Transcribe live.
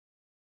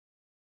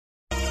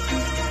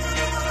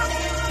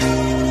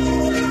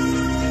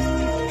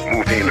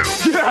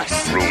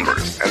Yes!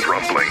 Rumors and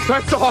rumblings.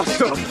 That's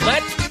awesome!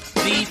 Let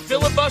the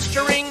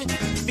filibustering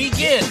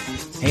begin.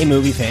 Hey,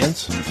 movie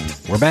fans.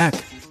 We're back.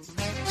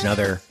 It's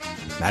another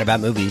Mad About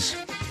Movies.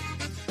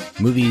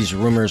 Movies,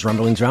 Rumors,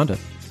 Rumblings Roundup.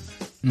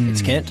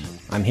 It's Kent.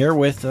 I'm here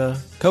with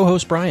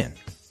co-host Brian.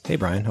 Hey,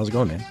 Brian. How's it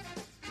going, man?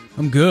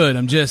 I'm good.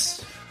 I'm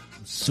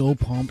so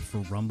pumped for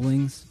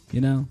rumblings, you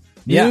know?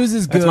 Yeah, News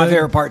is good. That's my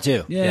favorite part,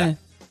 too. Yeah.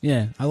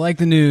 I like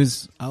the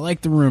news. I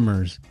like the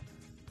rumors.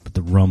 But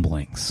the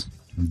rumblings,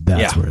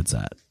 that's where it's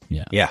at.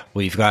 Yeah.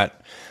 We've got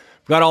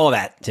all of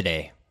that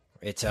today.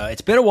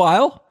 It's been a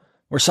while.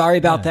 We're sorry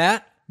about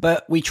that,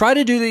 but we try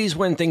to do these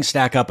when things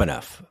stack up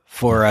enough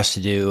for us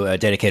to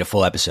dedicate a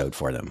full episode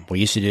for them. We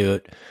used to do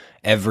it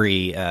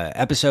every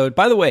episode.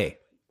 By the way,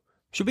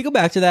 should we go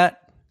back to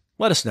that?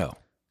 Let us know.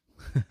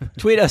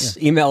 Tweet us,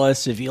 email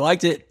us if you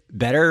liked it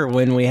better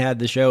when we had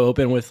the show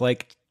open with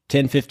like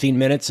 10, 15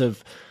 minutes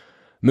of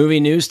movie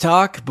news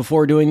talk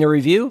before doing the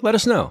review. Let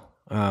us know.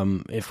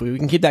 If we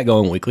can keep that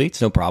going weekly,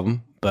 it's no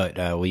problem.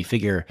 But we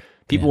figure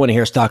people want to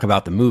hear us talk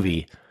about the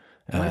movie.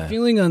 My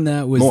feeling on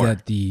that was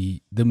that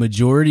the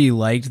majority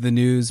liked the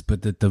news,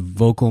 but that the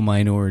vocal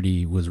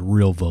minority was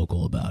real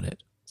vocal about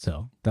it.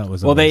 So that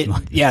was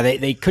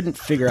they couldn't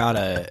figure out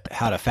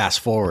how to fast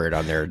forward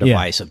on their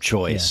device of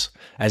choice,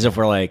 as if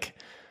we're like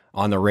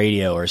on the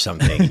radio or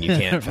something. And you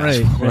can't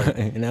fast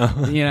forward, you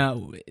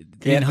know.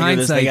 In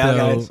hindsight,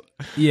 though,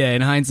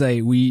 in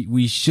hindsight,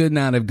 we should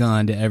not have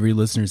gone to every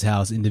listener's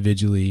house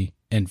individually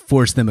and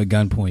forced them at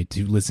gunpoint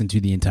to listen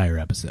to the entire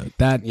episode.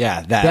 That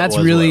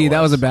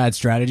was a bad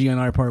strategy on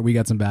our part. We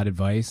got some bad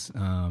advice.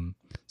 So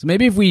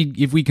maybe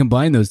if we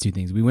combine those two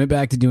things, we went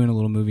back to doing a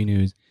little movie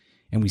news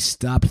and we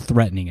stopped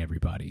threatening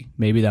everybody.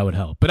 Maybe that would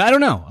help. But I don't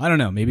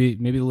know. Maybe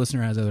the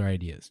listener has other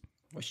ideas.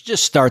 We should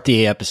just start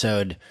the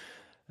episode.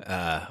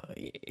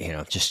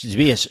 Just to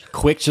be as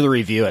quick to the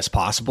review as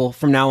possible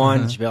from now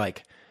on. Just be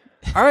like,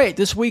 all right,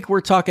 this week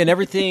we're talking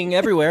everything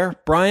everywhere.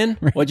 Brian,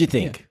 what'd you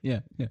think? Yeah.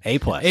 A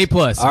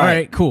plus. All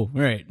right, cool.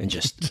 All right. And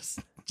just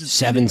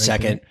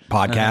 7-second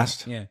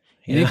podcast. And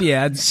if you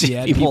add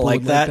people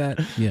like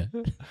that. Yeah.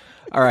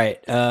 All right.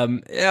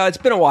 It's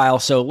been a while,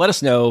 so let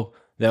us know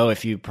though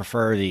if you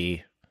prefer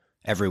the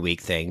every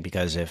week thing,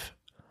 because if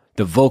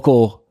the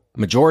vocal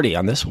majority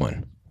on this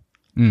one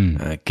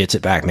gets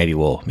it back, maybe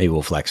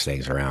we'll flex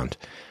things around.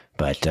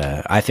 But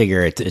I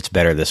figure it's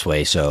better this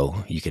way,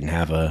 so you can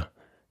have a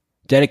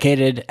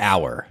dedicated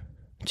hour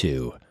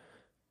to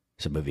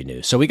some movie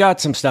news. So we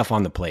got some stuff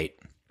on the plate.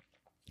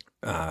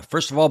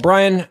 First of all,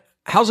 Brian,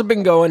 how's it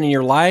been going in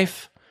your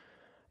life?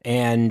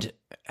 And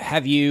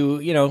have you,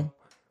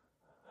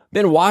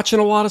 been watching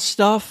a lot of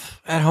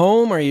stuff at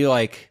home? Are you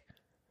like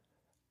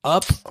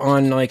up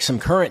on like some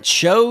current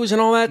shows and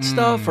all that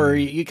stuff? Or are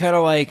you kind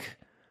of like,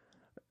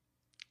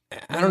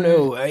 I don't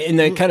know, in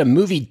the kind of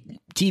movie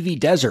TV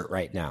desert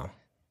right now?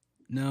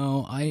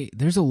 No,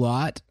 there's a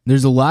lot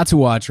to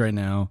watch right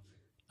now.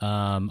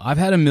 I've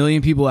had a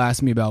million people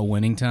ask me about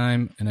Winning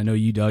Time, and I know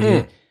you dug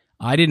it.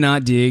 I did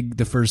not dig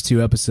the first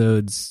 2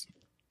 episodes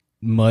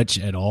much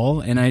at all.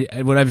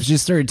 And what I've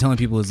just started telling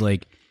people is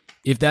like,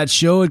 if that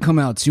show had come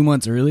out 2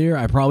 months earlier,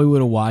 I probably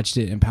would have watched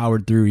it and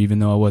powered through, even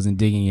though I wasn't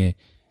digging it.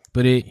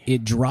 But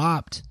it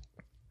dropped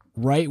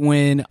right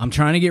when I'm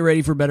trying to get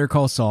ready for Better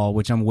Call Saul,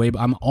 which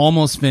I'm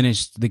almost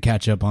finished the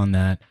catch up on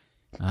that.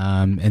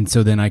 And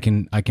so then I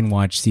can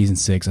watch season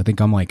 6. I think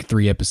I'm like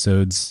 3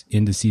 episodes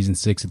into season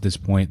 6 at this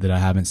point that I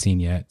haven't seen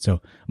yet. So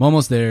I'm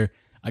almost there.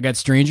 I got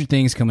Stranger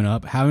Things coming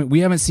up. We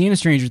haven't seen a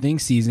Stranger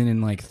Things season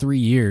in like 3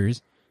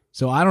 years.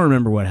 So I don't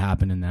remember what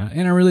happened in that.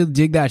 And I really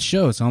dig that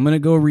show. So I'm going to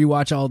go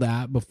rewatch all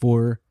that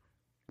before.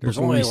 There's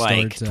only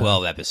like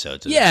 12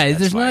 episodes of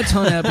there's not a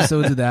ton of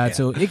episodes of that,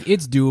 so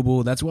it's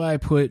doable. That's why I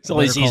put it's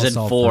only season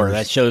 4. First.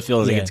 That show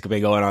feels like it's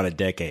been going on a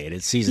decade.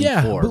 It's season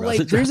 4. But like,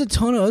 there's a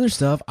ton of other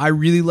stuff. I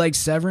really like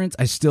Severance.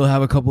 I still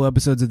have a couple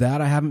episodes of that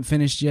I haven't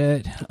finished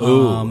yet.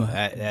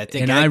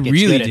 I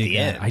really dig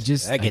that. I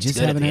just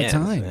haven't had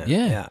time.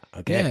 Yeah.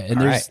 Okay. Yeah.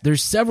 And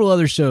there's several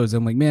other shows.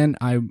 I'm like, man,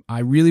 I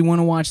really want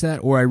to watch that,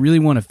 or I really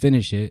want to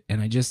finish it,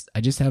 and I just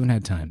haven't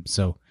had time.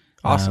 So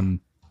awesome.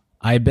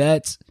 I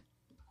bet.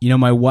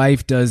 My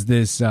wife does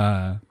this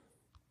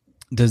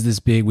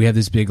big, we have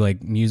this big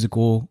like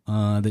musical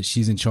that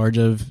she's in charge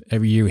of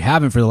every year. We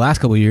haven't for the last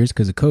couple of years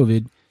because of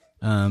COVID,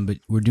 but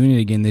we're doing it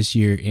again this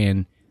year,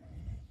 and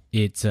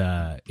it's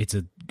a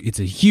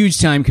huge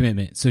time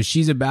commitment. So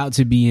she's about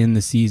to be in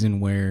the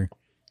season where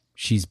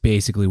she's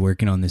basically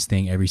working on this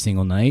thing every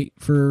single night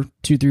for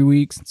 2-3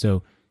 weeks.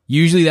 So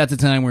usually that's a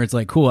time where it's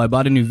like, cool, I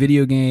bought a new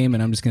video game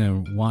and I'm just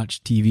going to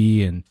watch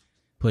TV and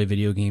play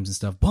video games and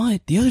stuff.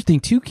 But the other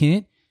thing too,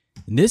 Kent,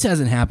 and this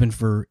hasn't happened in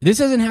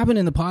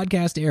the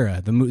podcast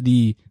era,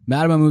 the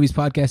Mad About Movies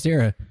podcast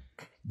era.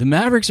 The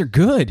Mavericks are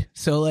good,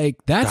 so like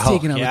that's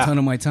taking up a ton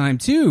of my time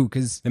too.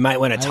 Because they might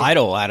win a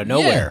title out of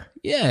nowhere.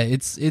 Yeah,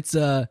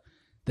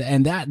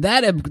 and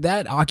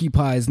that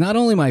occupies not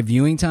only my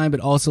viewing time but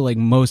also like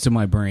most of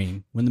my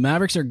brain. When the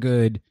Mavericks are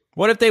good,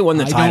 what if they won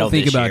the title? I don't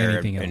think this about year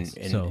anything else.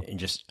 And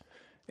just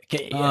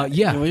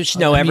Yeah. We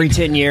should know every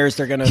 10 years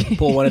they're going to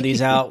pull one of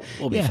these out.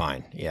 We'll be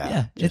fine.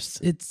 Yeah.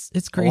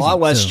 It's crazy. A lot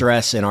less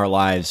stress in our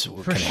lives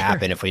can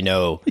happen if we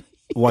know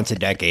once a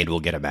decade we'll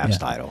get a Mavs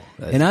title.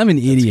 And I'm an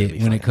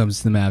idiot when it comes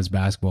to the Mavs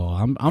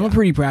basketball. I'm a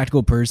pretty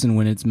practical person.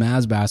 When it's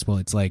Mavs basketball,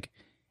 it's like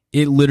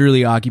it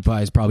literally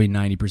occupies probably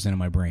 90% of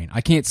my brain.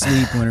 I can't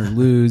sleep, win or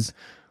lose.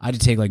 I had to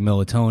take like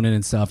melatonin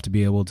and stuff to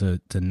be able to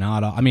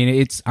not. I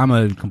mean, I'm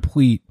a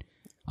complete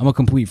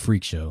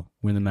freak show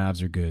when the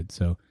Mavs are good.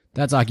 So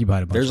that's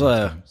occupied a bunch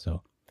of time.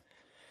 So,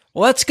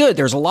 well, that's good.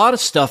 There's a lot of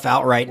stuff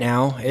out right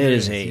now. It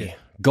is a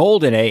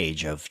golden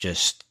age of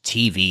just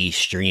TV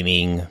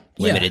streaming,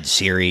 limited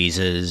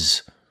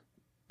series,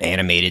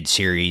 animated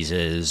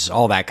series,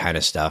 all that kind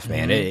of stuff,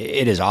 man.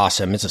 It is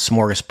awesome. It's a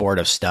smorgasbord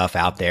of stuff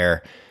out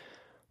there.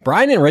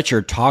 Brian and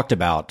Richard talked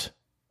about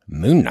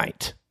Moon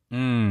Knight,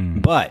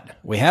 but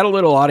we had a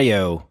little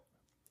audio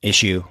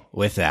issue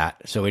with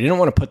that, so we didn't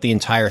want to put the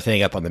entire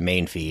thing up on the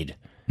main feed.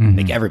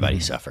 Make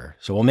everybody suffer.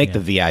 So we'll make the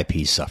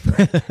VIPs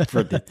suffer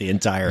for the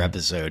entire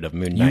episode of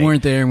Moon Knight. You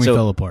weren't there and we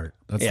fell apart.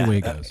 That's the way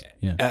it goes.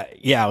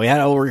 We had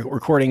a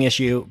recording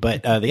issue,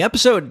 but the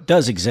episode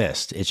does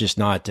exist. It's just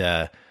not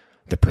the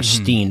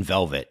pristine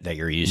velvet that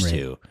you're used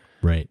to.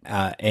 Right.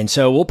 And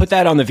so we'll put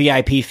that on the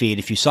VIP feed.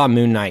 If you saw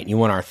Moon Knight and you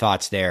want our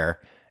thoughts there,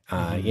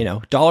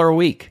 $1 a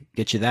week,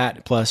 get you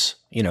that. Plus,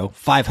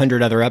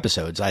 500 other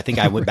episodes. I think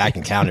I went back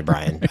and counted,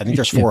 Brian. I think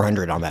there's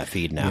 400 on that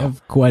feed now. We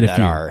have quite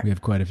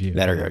a few.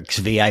 That are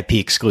VIP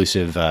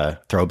exclusive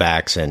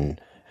throwbacks and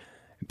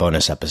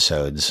bonus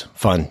episodes.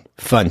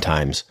 Fun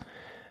times.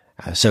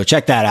 So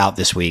check that out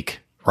this week,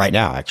 right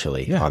now,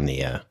 actually, on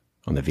the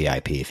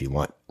VIP if you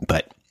want.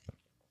 But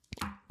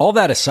all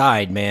that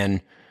aside,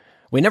 man,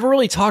 we never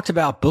really talked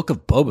about Book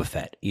of Boba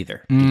Fett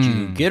either. Did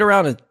you get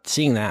around to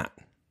seeing that?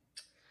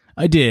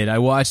 I did. I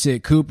watched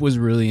it. Coop was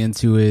really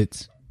into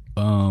it,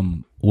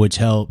 which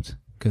helped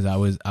because I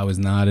was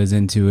not as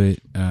into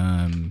it.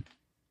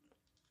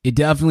 It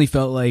definitely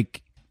felt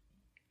like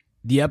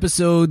the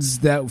episodes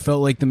that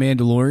felt like The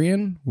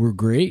Mandalorian were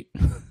great.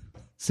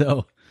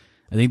 So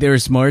I think they were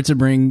smart to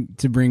bring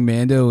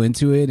Mando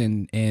into it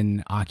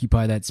and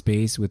occupy that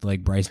space with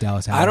like Bryce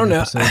Dallas Howard. I don't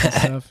know. Episodes and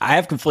stuff. I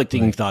have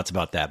conflicting thoughts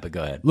about that, but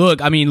go ahead. Look,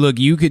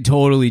 you could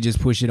totally just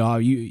push it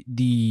off.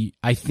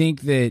 I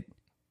think that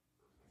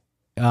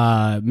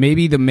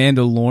maybe The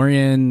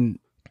Mandalorian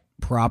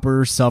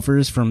proper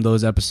suffers from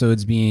those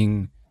episodes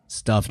being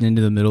stuffed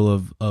into the middle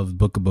of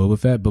Book of Boba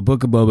Fett, but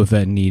Book of Boba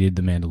Fett needed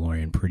The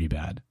Mandalorian pretty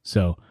bad.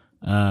 So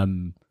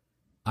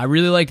I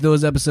really liked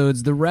those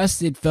episodes. The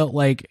rest, it felt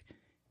like,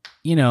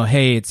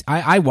 hey,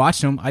 I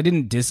watched them.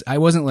 I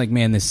wasn't like,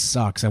 man, this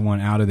sucks, I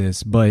want out of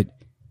this. But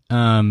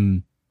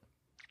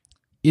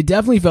it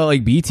definitely felt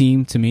like B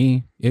Team to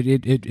me.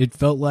 It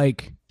felt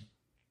like,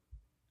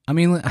 I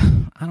mean,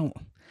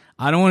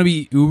 I don't want to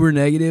be uber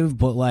negative,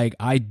 but like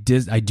I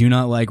do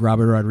not like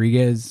Robert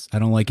Rodriguez. I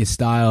don't like his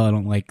style. I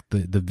don't like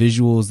the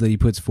visuals that he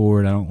puts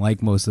forward. I don't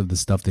like most of the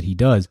stuff that he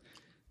does.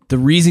 The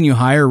reason you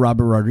hire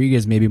Robert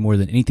Rodriguez, maybe more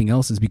than anything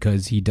else, is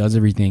because he does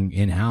everything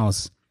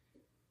in-house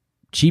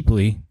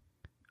cheaply.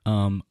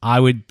 I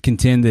would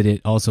contend that it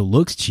also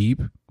looks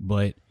cheap,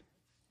 but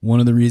one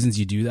of the reasons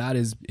you do that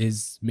is,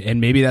 and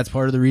maybe that's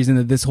part of the reason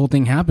that this whole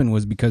thing happened,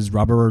 was because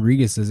Robert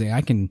Rodriguez says, hey,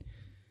 I can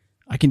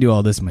do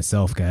all this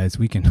myself, guys.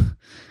 We can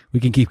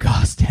keep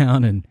costs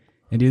down and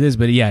do this.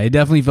 But yeah, it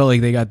definitely felt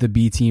like they got the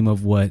B team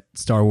of what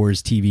Star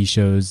Wars TV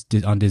shows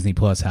on Disney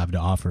Plus have to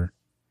offer.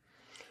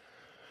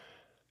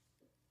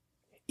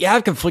 Yeah, I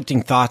have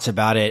conflicting thoughts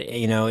about it.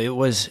 It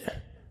was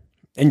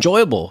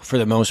enjoyable for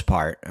the most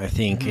part. I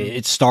think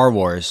it's Star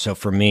Wars, so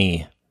for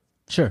me,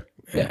 sure.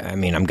 Yeah. I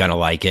mean, I'm gonna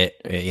like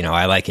it.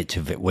 I like it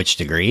to which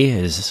degree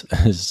is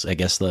I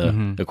guess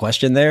the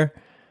question there.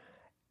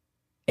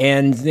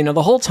 And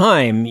the whole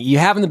time you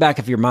have in the back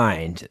of your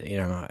mind,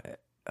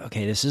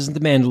 okay, this isn't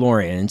The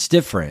Mandalorian. It's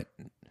different.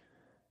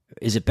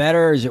 Is it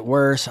better? Is it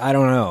worse? I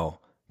don't know.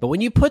 But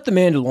when you put The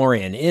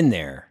Mandalorian in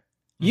there,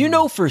 you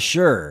know for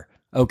sure,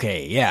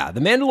 okay, yeah,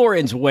 The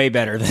Mandalorian's way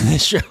better than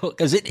this show,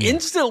 because it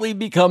instantly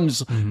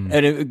becomes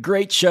a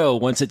great show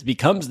once it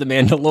becomes The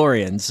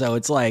Mandalorian. So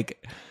it's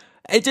like,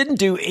 it didn't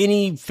do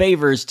any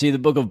favors to the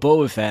Book of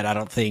Boba Fett, I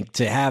don't think,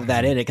 to have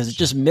that in it, because it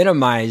just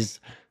minimized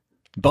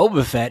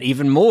Boba Fett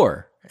even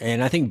more.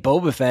 And I think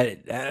Boba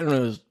Fett, I don't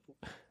know,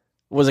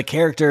 was a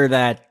character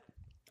that,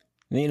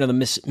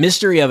 the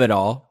mystery of it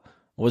all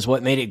was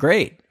what made it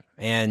great.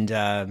 And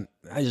I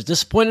was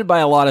disappointed by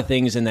a lot of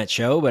things in that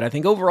show, but I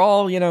think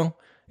overall,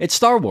 it's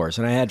Star Wars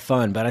and I had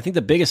fun. But I think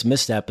the biggest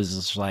misstep is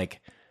just like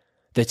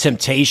the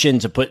temptation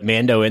to put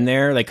Mando in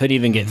there. They couldn't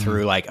even get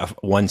through like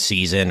one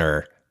season,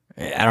 or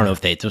I don't know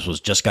if this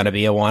was just going to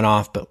be a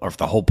one-off, or if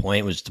the whole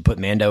point was to put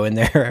Mando in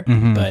there.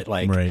 But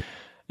like... Right.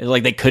 It's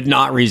like they could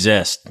not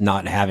resist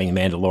not having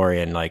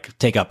Mandalorian like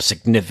take up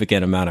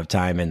significant amount of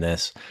time in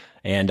this,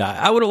 and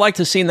I would have liked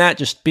to have seen that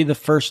just be the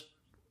first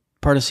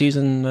part of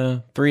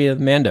season 3 of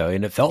Mando,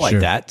 and it felt like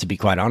that. To be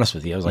quite honest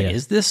with you, I was like,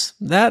 "Is this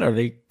that? Are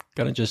they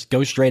gonna just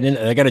go straight in.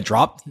 They're gonna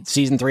drop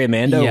season 3 of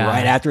Mando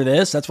right after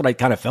this. That's what I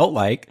kind of felt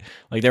like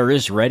they were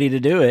just ready to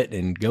do it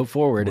and go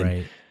forward.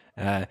 Right.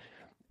 And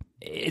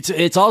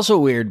it's also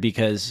weird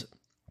because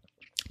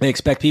they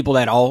expect people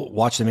that all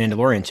watch The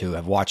Mandalorian to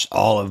have watched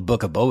all of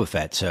Book of Boba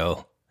Fett.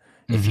 So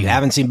if you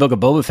haven't seen Book of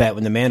Boba Fett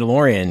when The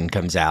Mandalorian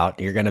comes out,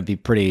 you're gonna be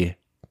pretty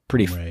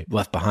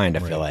left behind. I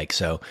feel like.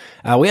 So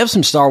we have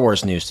some Star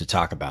Wars news to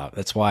talk about.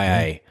 That's why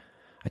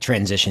I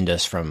transitioned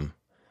us from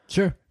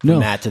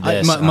that to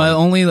this. My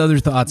only other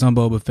thoughts on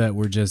Boba Fett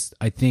were just,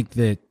 I think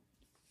that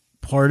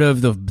part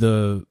of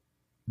the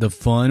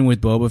fun with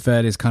Boba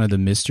Fett is kind of the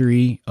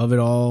mystery of it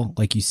all,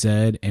 like you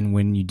said. And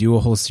when you do a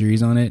whole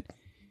series on it,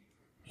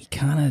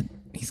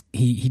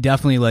 he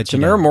definitely lets you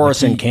Tamara down.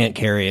 Morrison can't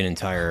carry an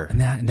entire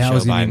that show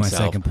was by gonna be my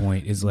himself. second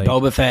point. Is like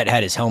Boba Fett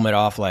had his helmet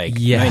off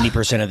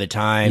 90% of the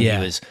time.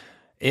 Yeah.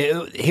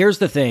 Here's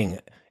the thing.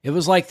 It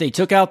was like they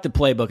took out the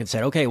playbook and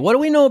said, okay, what do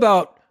we know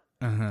about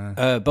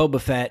Boba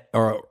Fett,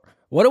 or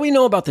what do we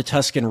know about the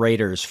Tusken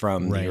Raiders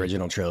from the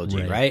original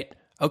trilogy, right?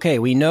 Okay,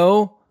 we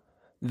know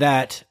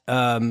that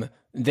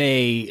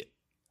they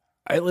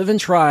live in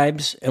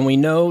tribes, and we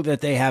know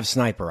that they have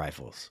sniper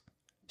rifles.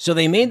 So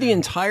they made the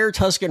entire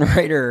Tusken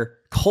Raider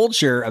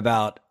culture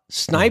about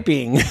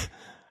sniping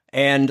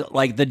and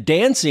like the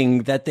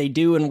dancing that they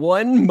do in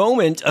one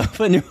moment of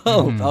A New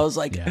Hope. I was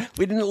like,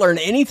 we didn't learn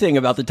anything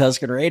about the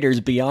Tusken Raiders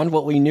beyond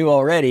what we knew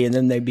already. And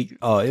then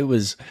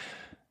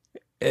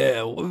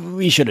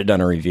we should have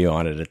done a review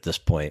on it at this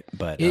point,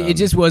 but it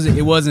just wasn't.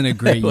 It wasn't a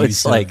great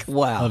use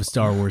of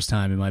Star Wars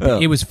time in my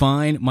opinion. It was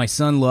fine. My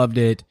son loved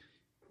it,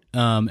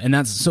 and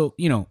that's so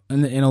in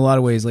a lot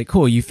of ways like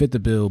cool. You fit the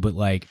bill, but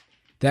like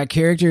that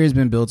character has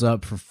been built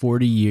up for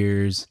 40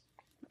 years,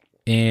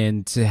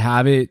 and to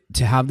have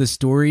the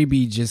story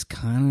be just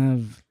kind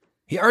of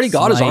he already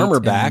got his armor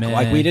back.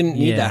 Like we didn't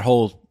need that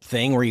whole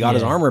thing where he got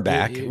his armor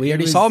back. We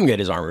already saw him get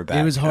his armor back.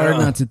 It was hard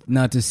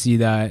not to see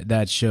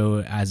that show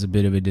as a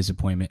bit of a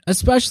disappointment,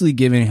 especially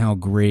given how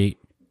great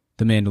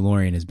The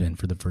Mandalorian has been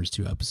for the first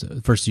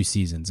two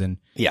seasons. And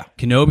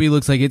Kenobi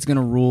looks like it's going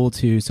to rule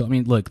too. So I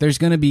mean, look, there's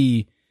going to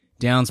be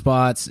down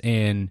spots,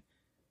 and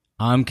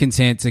I'm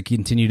content to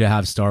continue to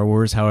have Star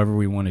Wars however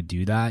we want to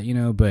do that,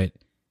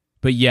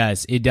 but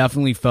yes, it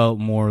definitely felt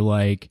more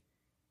like,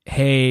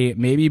 hey,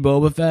 maybe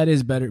Boba Fett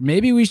is better.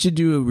 Maybe we should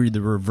do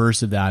the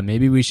reverse of that.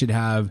 Maybe we should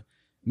have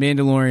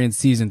Mandalorian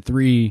season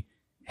 3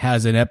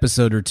 has an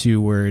episode or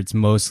two where it's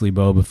mostly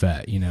Boba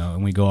Fett,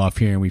 and we go off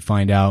here and we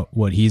find out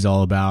what he's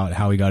all about,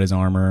 how he got his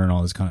armor and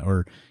all this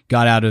or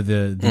got out of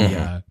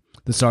the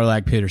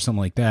Sarlacc pit or something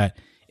like that,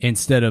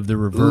 instead of the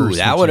reverse. Ooh,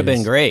 that would have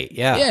been great.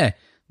 Yeah. Yeah.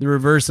 The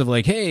reverse of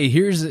like, hey,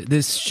 here's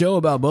this show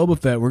about Boba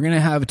Fett. We're going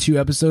to have 2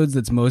 episodes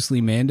that's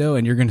mostly Mando,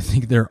 and you're going to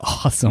think they're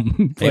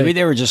awesome. Maybe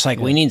they were just like,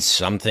 we need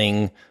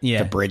something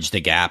to bridge the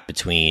gap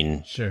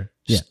between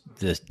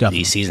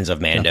these seasons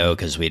of Mando,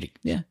 because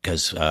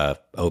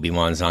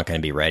Obi-Wan's not going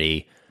to be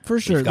ready.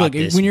 For sure. Look,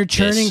 when you're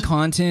churning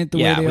content the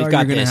way they are, you're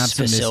going to have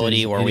some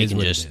facility where we can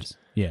just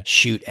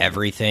shoot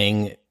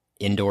everything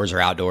indoors or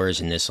outdoors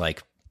in this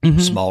like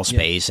small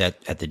space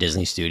at the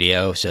Disney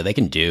studio. So they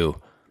can do...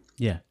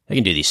 They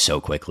can do these so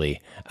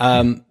quickly.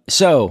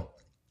 So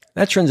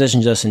that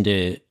transitions us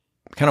into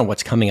kind of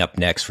what's coming up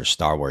next for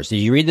Star Wars. Did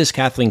you read this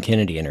Kathleen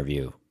Kennedy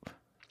interview?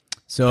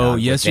 So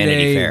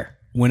yesterday,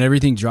 when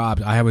everything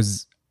dropped, I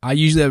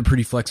usually have a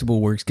pretty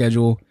flexible work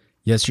schedule.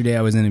 Yesterday,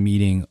 I was in a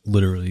meeting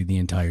literally the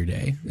entire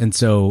day. And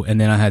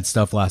then I had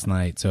stuff last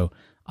night. So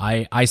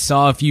I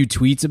saw a few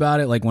tweets about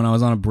it. Like when I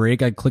was on a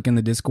break, I'd click in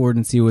the Discord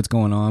and see what's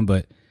going on,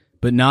 but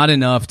not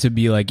enough to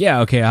be like,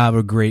 yeah, okay, I have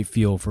a great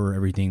feel for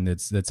everything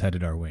that's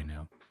headed our way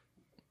now.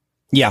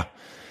 Yeah.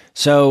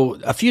 So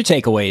a few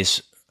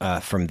takeaways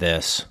from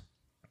this.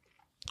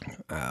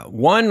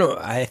 One,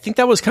 I think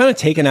that was kind of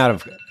taken out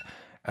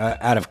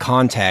of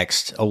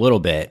context a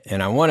little bit,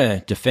 and I want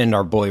to defend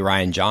our boy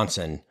Rian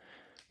Johnson,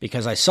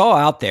 because I saw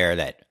out there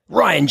that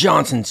Rian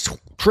Johnson's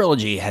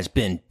trilogy has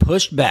been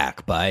pushed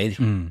back by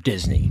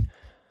Disney,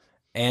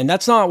 and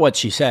that's not what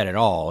she said at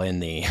all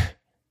in the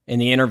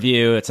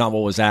interview. It's not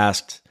what was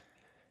asked.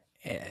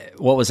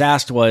 What was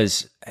asked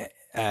was,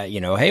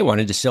 hey,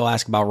 wanted to still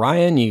ask about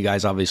Ryan. You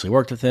guys obviously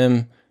worked with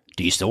him.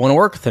 Do you still want to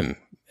work with him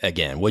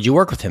again? Would you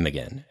work with him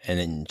again? And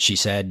then she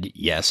said,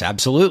 yes,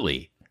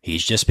 absolutely.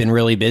 He's just been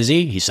really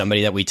busy. He's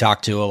somebody that we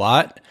talk to a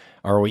lot,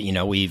 or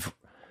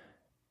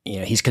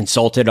he's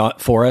consulted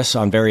for us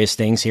on various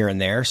things here and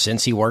there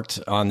since he worked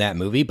on that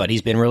movie, but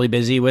he's been really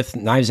busy with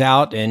Knives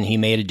Out, and he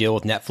made a deal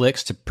with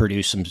Netflix to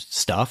produce some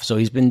stuff. So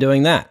he's been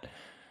doing that.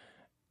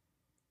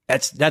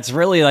 That's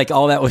really like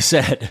all that was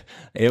said.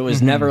 It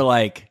was never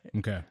like,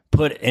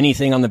 put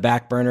anything on the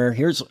back burner.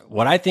 Here's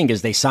what I think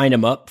is they signed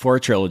him up for a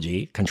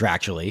trilogy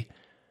contractually.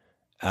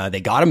 They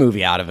got a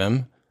movie out of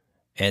him,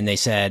 and they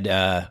said,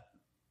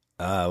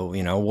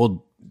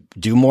 we'll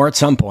do more at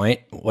some point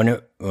when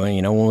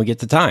we get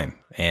the time.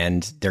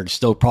 And they're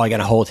still probably going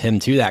to hold him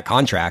to that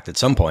contract at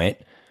some point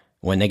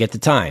when they get the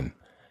time.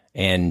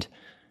 And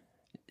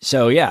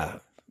so, yeah,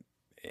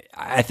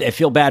 I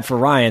feel bad for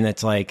Ryan.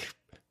 That's like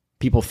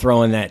people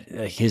throwing that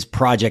his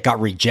project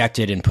got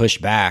rejected and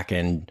pushed back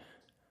and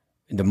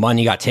the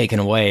money got taken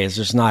away. It's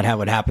just not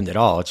how it happened at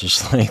all. It's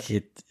just like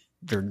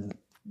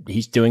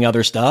he's doing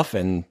other stuff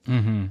and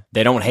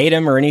they don't hate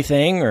him or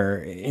anything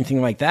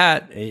like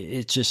that.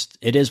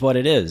 It is what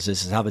it is.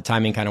 This is how the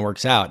timing kind of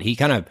works out. He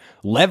kind of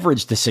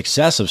leveraged the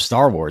success of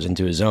Star Wars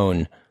into his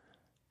own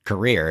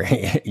career,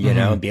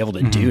 and be able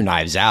to do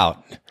Knives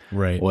Out.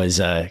 Right. Was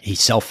he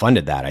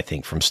self-funded that, I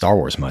think, from Star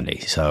Wars Monday.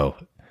 So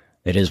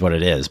it is what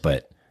it is.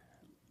 But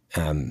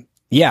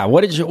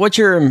what's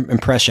your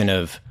impression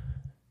of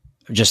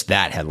just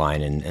that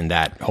headline and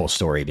that whole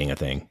story being a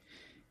thing?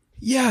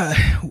 Yeah,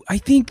 I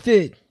think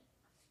that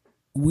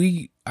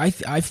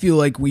I feel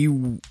like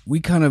we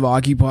kind of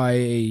occupy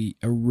a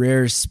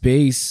rare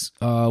space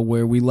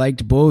where we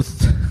liked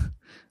both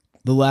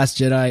The Last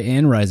Jedi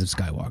and Rise of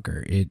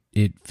Skywalker.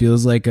 It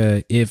feels like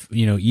a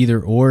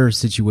either or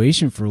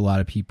situation for a lot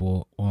of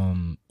people,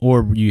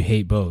 or you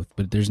hate both.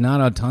 But there's not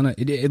a ton of,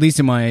 at least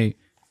in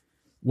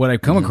what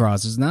I've come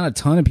across, there's not a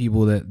ton of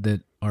people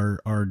that are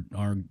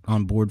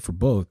on board for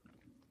both.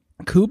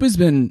 Coop has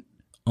been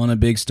on a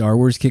big Star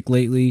Wars kick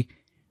lately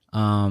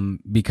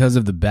because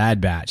of the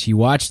Bad Batch. He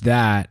watched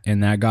that,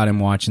 and that got him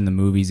watching the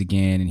movies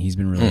again, and he's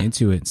been really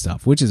into it and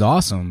stuff, which is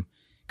awesome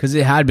because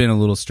it had been a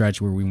little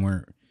stretch where we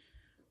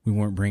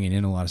weren't bringing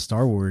in a lot of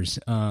Star Wars.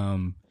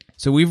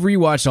 So we've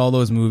rewatched all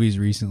those movies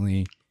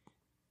recently.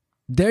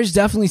 There's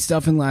definitely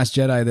stuff in Last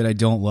Jedi that I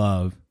don't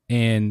love,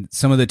 and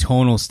some of the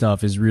tonal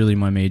stuff is really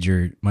my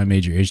major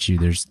issue.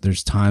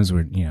 There's times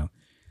where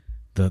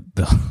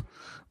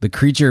the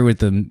creature with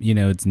the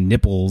its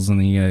nipples and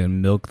the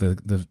milk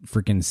the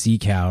freaking sea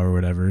cow or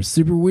whatever is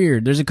super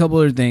weird. There's a couple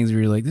other things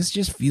where you're like, this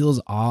just feels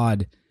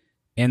odd.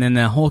 And then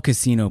that whole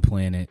casino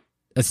planet.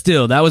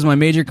 Still, that was my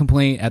major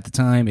complaint at the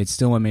time. It's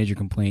still my major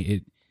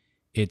complaint.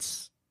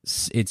 It's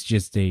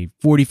just a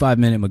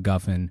 45-minute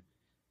MacGuffin.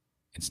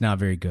 It's not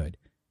very good.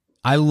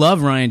 I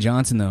love Rian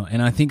Johnson though,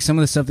 and I think some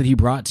of the stuff that he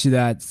brought to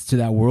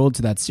that world,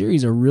 to that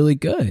series, are really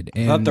good.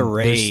 And I thought the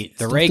Ray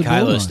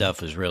Kylo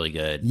stuff was really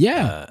good.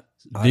 Yeah.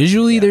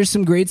 Visually, there's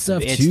some great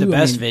stuff it's too. It's the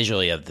best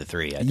visually of the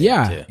three, I think.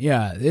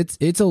 Yeah.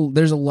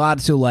 There's a lot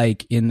to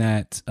like in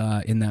that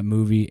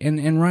movie, and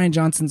Rian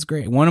Johnson's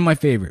great. One of my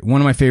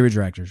favorite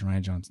directors,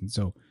 Rian Johnson.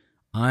 So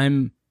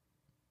I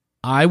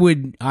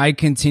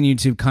continue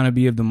to kind of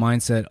be of the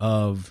mindset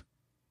of,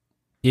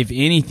 if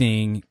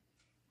anything,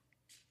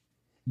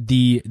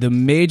 the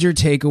major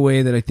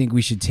takeaway that I think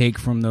we should take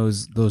from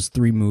those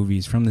three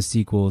movies, from the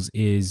sequels,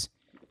 is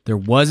there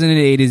wasn't an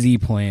A to Z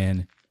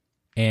plan.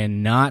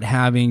 And not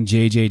having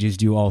JJ just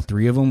do all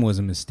three of them was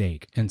a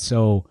mistake. And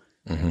so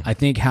I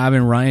think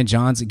giving Rian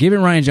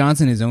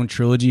Johnson his own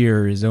trilogy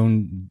or his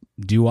own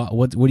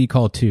what do you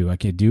call it, two? I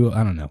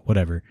don't know,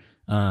 whatever.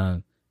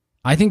 I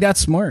think that's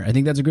smart. I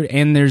think that's a good,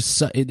 and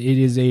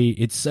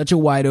it's such a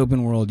wide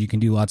open world you can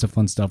do lots of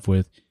fun stuff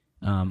with.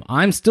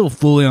 I'm still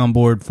fully on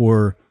board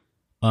for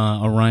a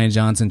Rian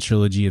Johnson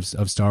trilogy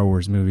of Star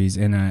Wars movies,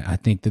 and I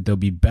think that they'll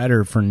be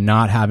better for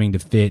not having to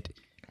fit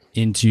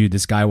into the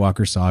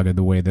Skywalker saga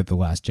the way that The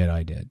Last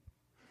Jedi did.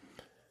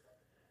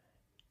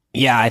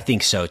 Yeah, I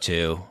think so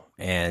too.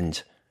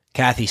 And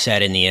Kathy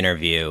said in the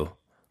interview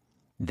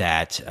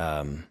that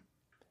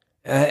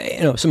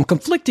some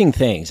conflicting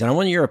things, and I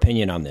want your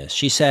opinion on this.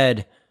 She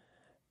said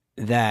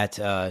that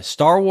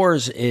Star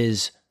Wars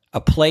is a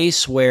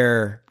place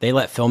where they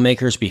let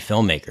filmmakers be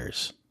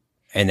filmmakers,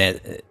 and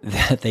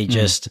that they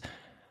just.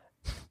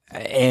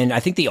 And I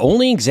think the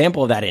only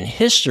example of that in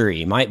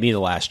history might be The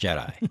Last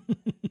Jedi.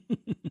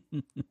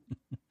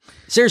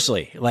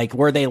 Seriously, like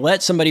where they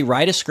let somebody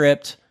write a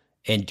script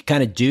and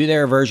kind of do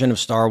their version of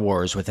Star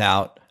Wars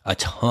without a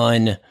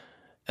ton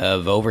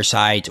of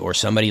oversight or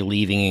somebody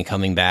leaving and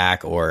coming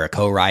back or a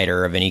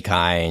co-writer of any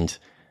kind.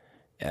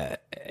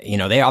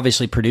 They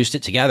obviously produced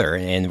it together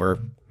and were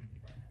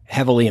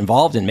heavily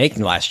involved in making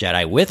The Last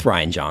Jedi with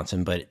Rian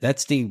Johnson, but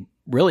that's even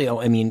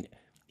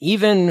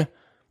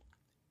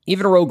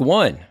Rogue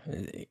One,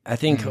 I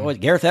think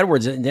Gareth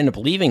Edwards ended up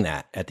leaving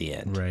that at the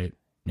end. Right.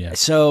 Yeah.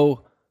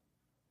 So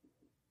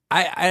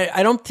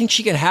I don't think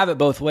she can have it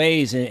both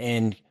ways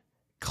and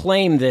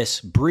claim this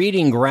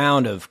breeding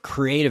ground of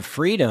creative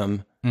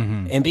freedom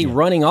and be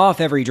running off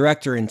every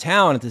director in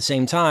town at the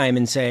same time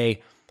and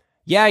say,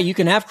 yeah, you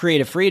can have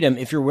creative freedom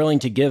if you're willing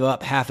to give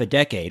up half a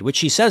decade, which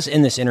she says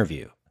in this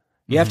interview.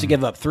 You have to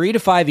give up 3 to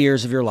 5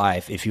 years of your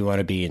life if you want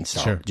to be in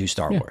do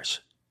Star Wars,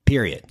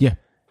 period. Yeah.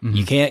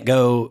 You can't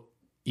do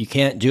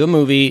a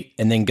movie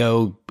and then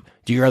go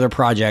do your other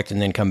project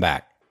and then come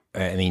back.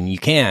 I mean, you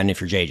can if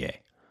you're JJ.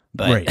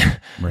 But,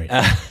 right.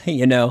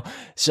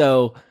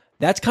 So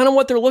that's kind of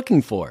what they're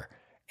looking for.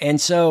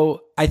 And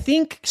so I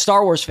think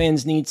Star Wars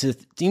fans need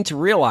to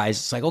realize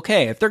it's like,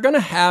 okay, if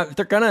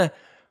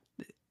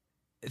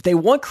they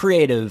want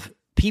creative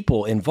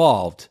people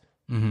involved,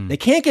 they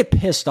can't get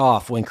pissed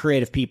off when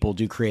creative people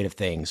do creative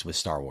things with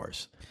Star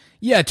Wars.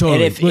 Yeah,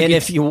 totally. And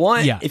if you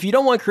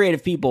don't want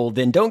creative people,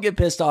 then don't get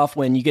pissed off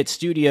when you get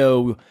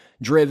studio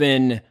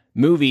driven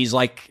movies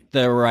like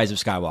The Rise of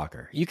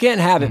Skywalker. You can't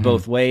have it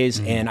both ways.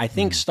 And I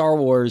think Star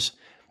Wars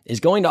is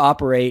going to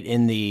operate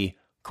in the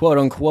quote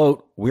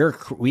unquote,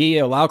 we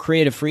allow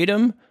creative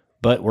freedom,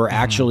 but we're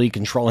actually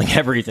controlling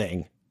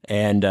everything.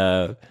 And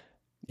the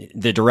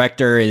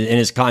director in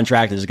his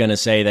contract is going to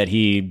say that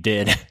he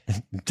did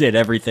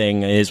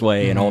everything his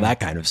way and all that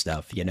kind of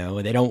stuff. You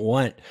know, they don't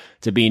want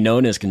to be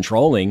known as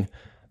controlling,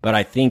 but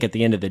I think at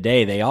the end of the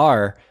day they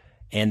are,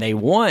 and they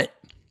want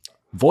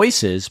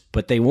voices,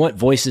 but they want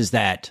voices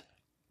that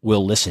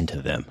will listen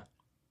to them.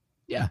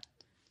 Yeah.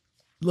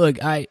 Look,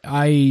 I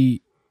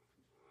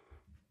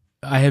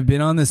have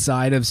been on the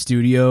side of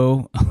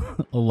studio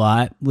a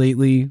lot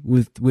lately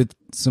with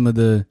some of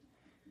the,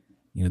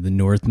 you know, the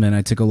Northmen.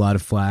 I took a lot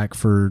of flack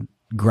for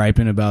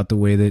griping about the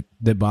way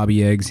that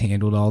Bobby Eggs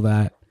handled all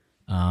that.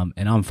 And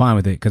I'm fine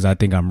with it because I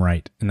think I'm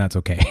right, and that's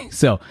okay.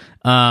 So,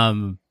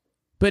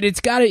 but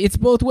it's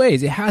both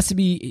ways. It has to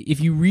be, if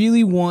you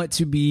really want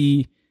to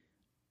be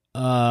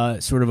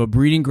sort of a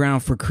breeding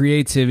ground for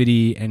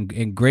creativity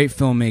and great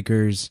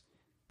filmmakers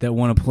that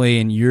want to play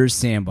in your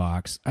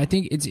sandbox, I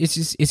think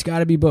it's got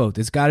to be both.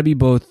 It's got to be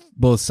both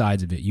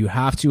sides of it. You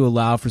have to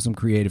allow for some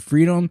creative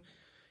freedom.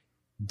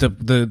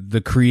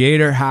 The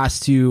creator has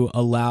to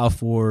allow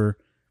for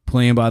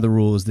playing by the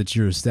rules that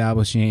you're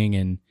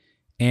establishing,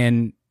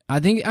 and I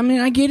think, I mean,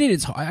 I get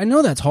it. I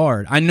know that's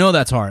hard. I know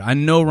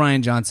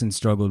Rian Johnson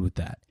struggled with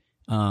that.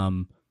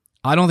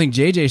 I don't think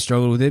JJ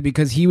struggled with it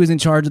because he was in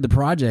charge of the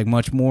project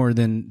much more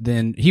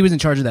than he was in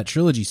charge of that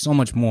trilogy so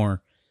much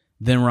more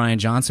than Rian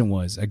Johnson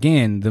was.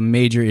 Again, the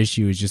major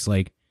issue is just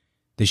like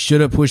they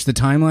should have pushed the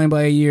timeline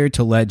by a year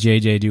to let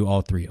JJ do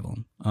all three of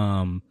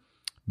them.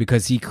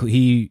 Because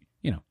he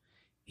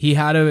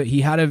had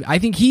a I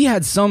think he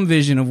had some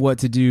vision of what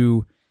to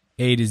do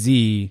A to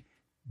Z,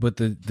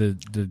 but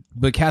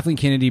but Kathleen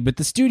Kennedy, but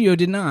the studio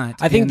did not.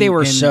 I think they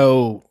were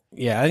so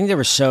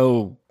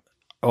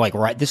like,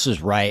 right. This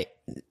was right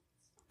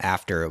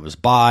after it was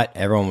bought.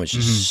 Everyone was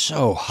just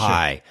so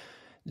high.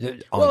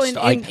 Well,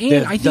 I think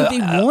they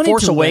wanted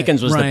Force to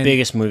Awakens was Rian, the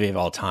biggest movie of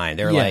all time.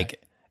 They're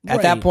like,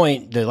 at that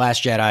point, The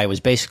Last Jedi was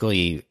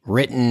basically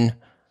written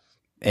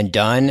and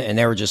done, and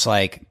they were just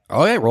like,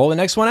 "Oh yeah, roll the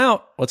next one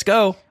out. Let's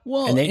go."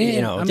 Well, and they,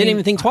 didn't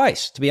even think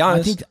twice, to be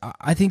honest.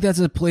 I think that's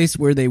a place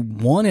where they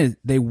want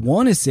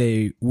to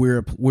say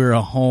we're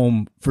a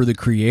home for the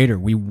creator.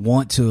 We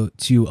want to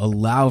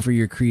allow for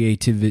your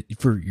creativity,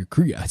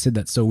 I said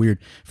that so weird,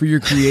 for your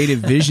creative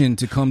vision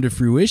to come to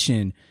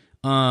fruition.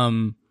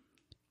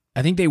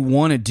 I think they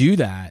want to do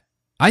that.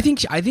 I think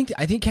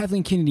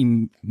Kathleen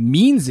Kennedy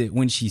means it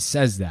when she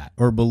says that,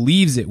 or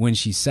believes it when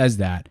she says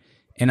that.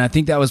 And I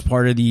think that was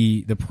part of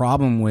the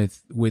problem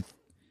with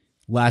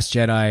Last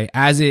Jedi,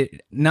 as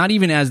it, not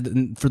even as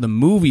for the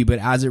movie, but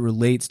as it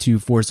relates to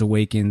Force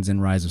Awakens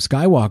and Rise of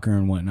Skywalker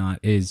and whatnot,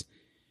 is,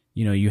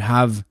 you know, you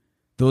have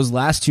those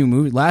last two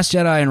movies, Last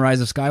Jedi and Rise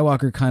of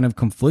Skywalker, kind of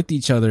conflict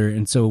each other.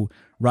 And so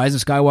Rise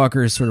of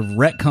Skywalker is sort of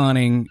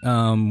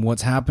retconning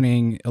what's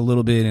happening a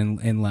little bit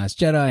in Last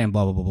Jedi and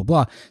blah, blah, blah, blah,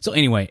 blah. So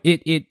anyway,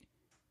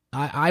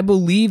 I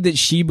believe that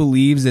she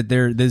believes that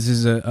this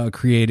is a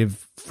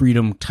creative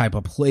freedom type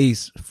of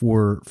place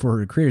for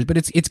her creators, but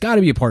it's got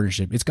to be a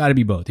partnership. It's got to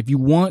be both. If you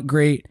want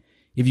great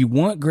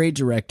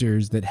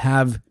directors that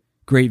have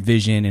great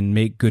vision and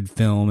make good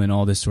film and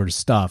all this sort of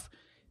stuff,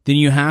 then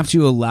you have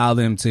to allow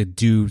them to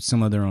do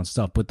some of their own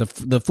stuff. But the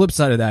flip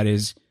side of that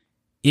is,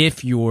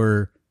 if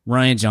you're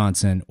Rian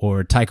Johnson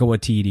or Taika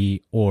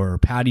Waititi or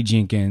Patty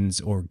Jenkins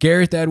or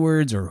Gareth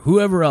Edwards or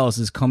whoever else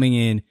is coming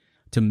in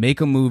to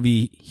make a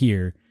movie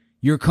here,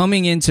 you're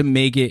coming in to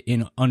make it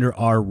in under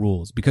our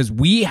rules, because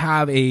we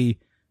have a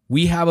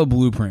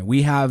blueprint.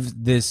 We have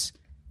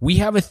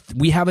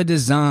a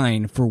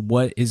design for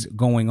what is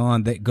going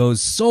on that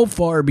goes so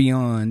far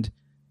beyond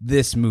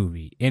this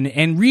movie,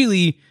 and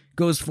really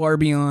goes far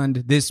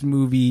beyond this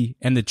movie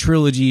and the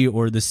trilogy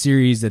or the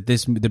series that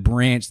the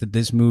branch that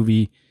this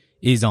movie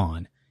is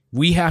on.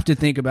 We have to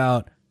think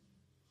about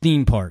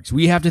theme parks.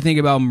 We have to think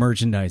about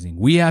merchandising.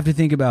 We have to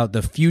think about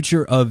the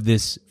future of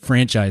this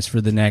franchise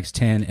for the next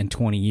 10 and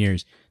 20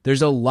 years.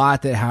 There's a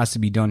lot that has to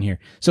be done here.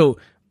 So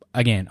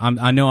again,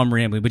 I know I'm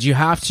rambling, but you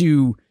have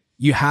to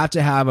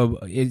have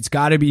it's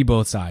got to be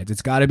both sides.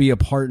 It's got to be a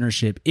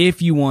partnership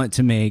if you want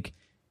to make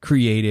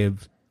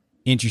creative,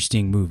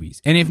 interesting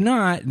movies. And if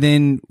not,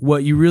 then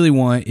what you really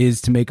want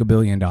is to make $1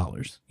 billion,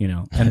 you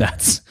know, and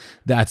that's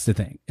the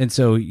thing. And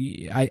so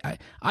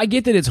I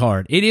get that it's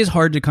hard. It is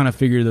hard to kind of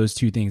figure those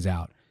two things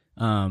out.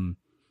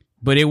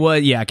 But it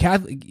was, yeah,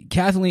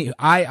 Kathleen,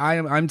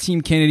 I'm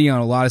Team Kennedy on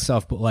a lot of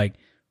stuff, but like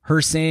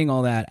her saying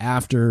all that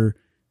after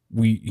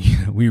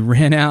we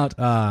ran out,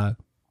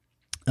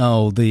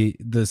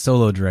 the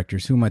solo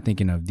directors, who am I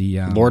thinking of?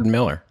 Lord and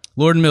Miller.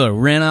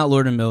 Ran out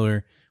Lord and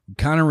Miller,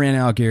 kind of ran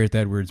out Gareth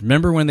Edwards.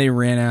 Remember when they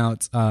ran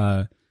out,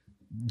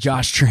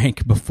 Josh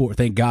Trank before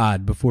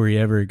he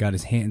ever got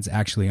his hands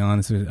actually on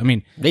this? I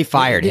mean, they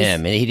fired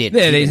him, and he did.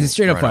 Yeah, they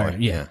straight up fired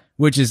him. Yeah.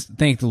 Which is,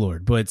 thank the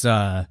Lord. But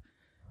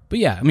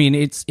yeah, I mean,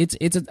 it's a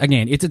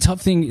tough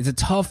thing. It's a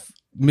tough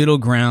middle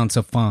ground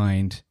to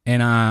find,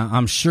 and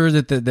I'm sure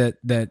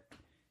that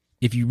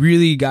if you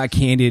really got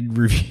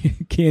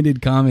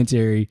candid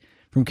commentary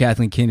from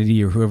Kathleen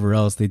Kennedy or whoever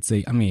else, they'd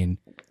say, I mean,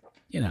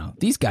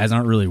 these guys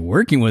aren't really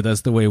working with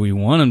us the way we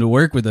want them to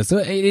work with us. So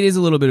it is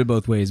a little bit of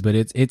both ways, but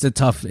it's a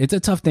tough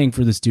thing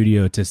for the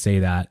studio to say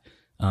that,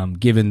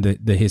 given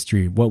the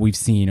history, what we've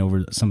seen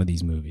over some of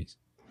these movies.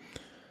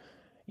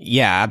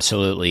 Yeah,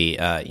 absolutely.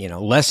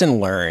 Lesson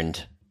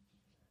learned.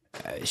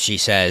 She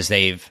says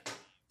they've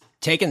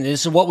taken,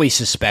 this is what we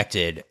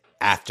suspected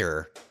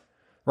after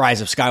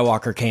Rise of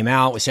Skywalker came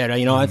out. We said,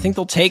 I think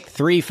they'll take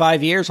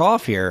 3-5 years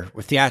off here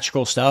with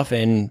theatrical stuff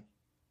and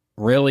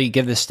really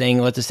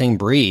let this thing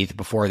breathe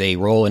before they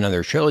roll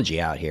another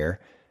trilogy out here.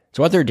 It's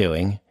what they're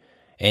doing.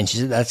 And she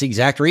said that's the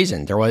exact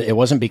reason. It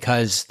wasn't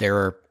because they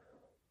were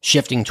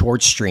shifting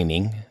towards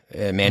streaming,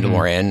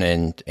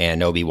 Mandalorian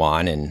and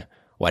Obi-Wan and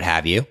what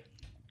have you.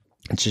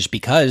 It's just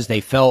because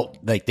they felt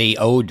like they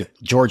owed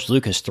George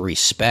Lucas the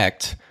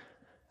respect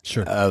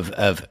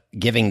of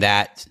giving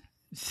that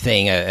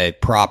thing a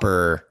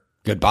proper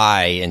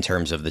goodbye in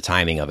terms of the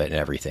timing of it and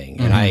everything.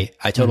 And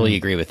I totally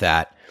agree with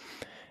that.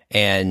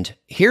 And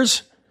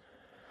here's,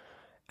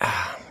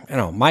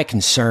 my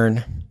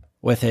concern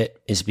with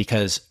it is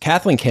because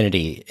Kathleen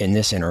Kennedy in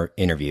this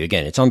interview,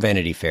 again, it's on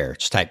Vanity Fair.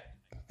 Just type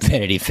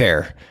Vanity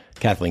Fair,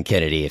 Kathleen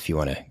Kennedy, if you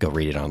want to go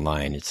read it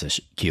online. It's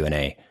a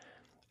Q&A.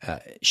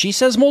 She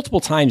says multiple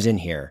times in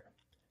here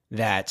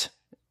that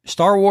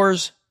Star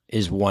Wars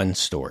is one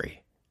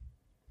story.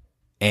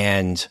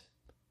 And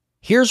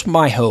here's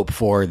my hope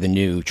for the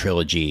new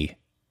trilogy,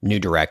 new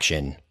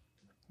direction,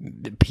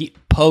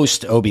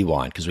 post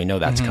Obi-Wan, because we know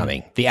that's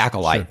coming. The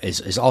Acolyte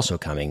is also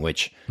coming,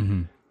 which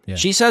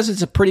she says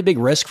it's a pretty big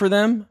risk for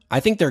them. I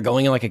think they're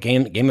going in like a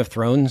Game of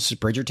Thrones,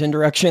 Bridgerton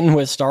direction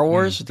with Star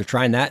Wars. They're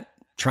trying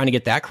to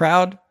get that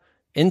crowd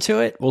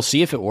into it. We'll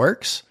see if it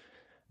works.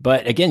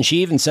 But again,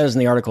 she even says in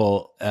the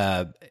article,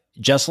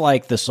 just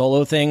like the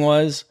Solo thing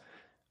was,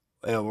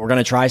 we're going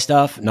to try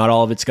stuff. Not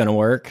all of it's going to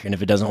work. And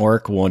if it doesn't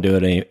work, we won't do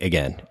it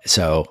again.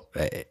 So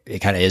it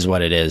kind of is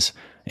what it is.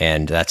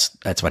 And that's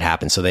what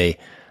happens. So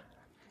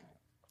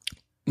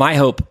my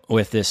hope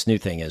with this new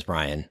thing is,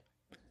 Brian,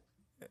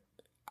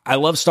 I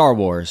love Star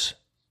Wars,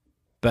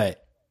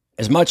 but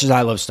as much as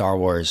I love Star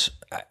Wars,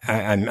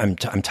 I'm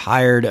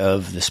tired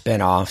of the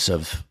spinoffs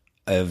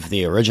of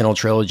the original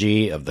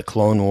trilogy, of the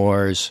Clone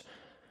Wars,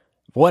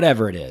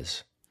 whatever it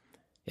is.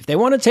 If they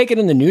want to take it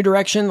in the new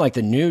direction, like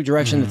the new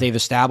direction that they've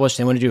established,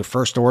 they want to do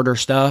First Order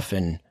stuff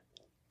and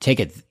take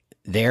it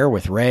there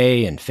with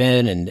Rey and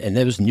Finn and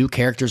those new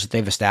characters that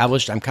they've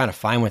established, I'm kind of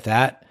fine with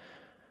that.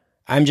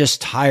 I'm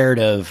just tired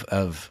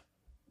of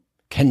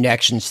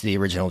connections to the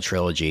original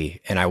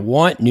trilogy, and I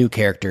want new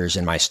characters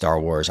in my Star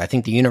Wars. I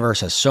think the universe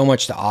has so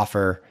much to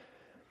offer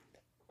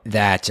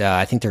that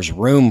I think there's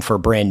room for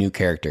brand new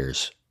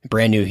characters,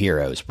 brand new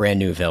heroes, brand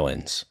new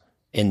villains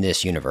in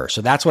this universe.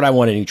 So that's what I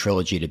want a new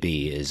trilogy to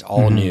be, is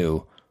all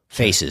new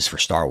faces for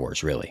Star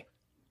Wars, really.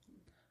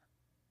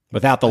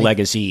 Without the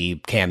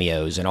legacy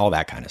cameos and all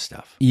that kind of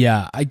stuff.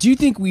 Yeah, I do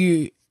think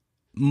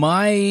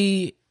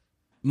my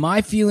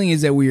feeling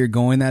is that we are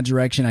going that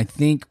direction. I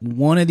think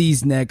one of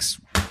these next,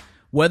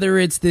 whether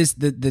it's the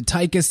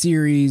Taika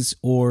series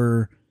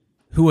or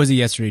who was it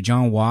yesterday?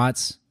 John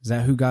Watts? Is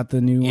that who got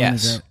the new one?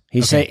 Yes.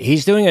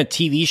 He's doing a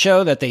TV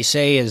show that they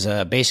say is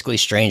basically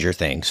Stranger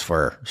Things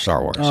for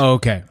Star Wars. Oh,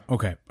 okay.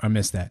 I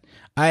missed that.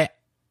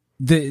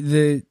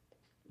 The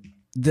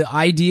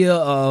idea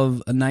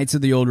of a Knights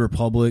of the Old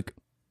Republic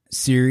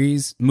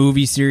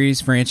movie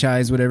series,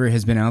 franchise, whatever,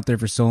 has been out there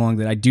for so long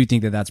that I do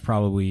think that's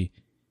probably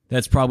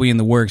in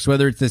the works,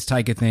 whether it's this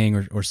Taika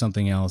thing or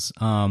something else.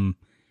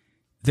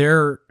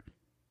 There's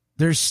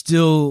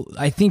still,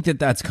 I think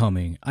that's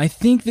coming. I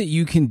think that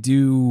you can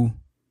do.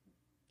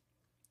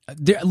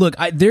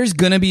 There's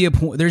gonna be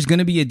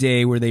a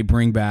day where they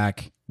bring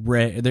back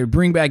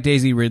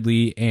Daisy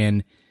Ridley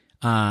and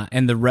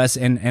the rest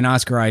and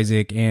Oscar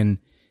Isaac and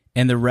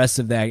the rest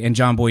of that, and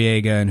John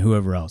Boyega and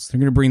whoever else. They're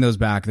gonna bring those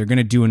back. They're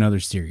gonna do another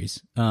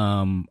series.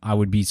 I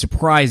would be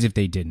surprised if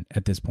they didn't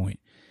at this point.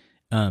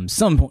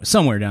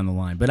 Somewhere down the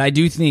line, but I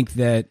do think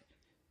that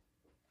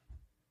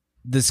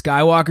the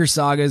Skywalker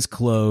saga is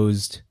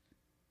closed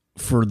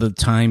for the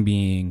time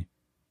being.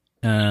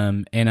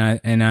 And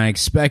I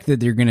expect that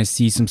they're going to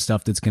see some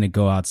stuff that's going to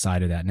go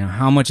outside of that. Now,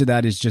 how much of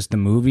that is just the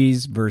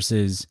movies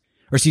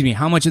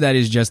how much of that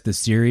is just the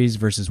series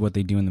versus what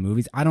they do in the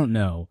movies? I don't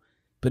know,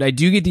 but I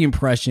do get the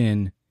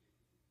impression,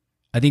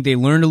 I think they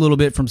learned a little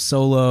bit from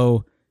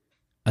Solo.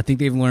 I think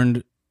they've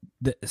learned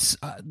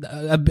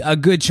a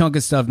good chunk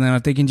of stuff now.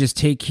 If they can just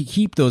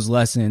keep those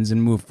lessons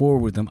and move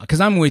forward with them,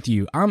 because I'm with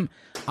you.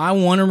 I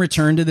want to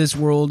return to this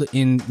world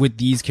with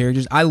these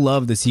characters. I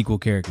love the sequel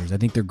characters. I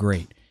think they're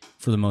great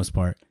for the most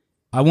part.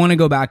 I want to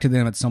go back to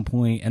them at some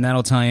point, and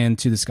that'll tie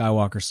into the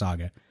Skywalker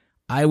saga.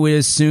 I would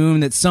assume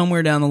that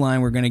somewhere down the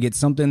line we're going to get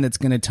something that's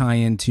going to tie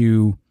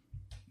into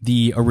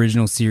the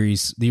original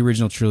series, the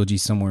original trilogy,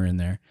 somewhere in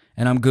there.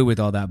 And I'm good with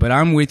all that. But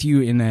I'm with you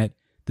in that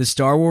the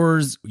Star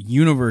Wars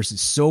universe is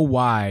so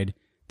wide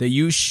that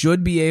you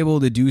should be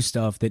able to do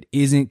stuff that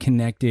isn't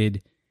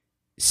connected,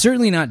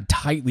 certainly not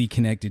tightly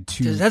connected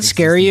to. Does that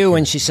scare you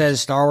when she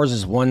says Star Wars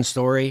is one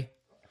story?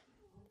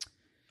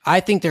 I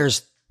think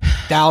there's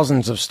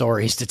thousands of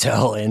stories to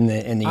tell in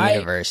the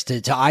universe.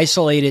 To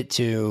isolate it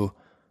to,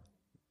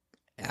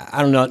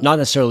 I don't know, not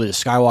necessarily the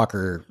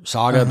Skywalker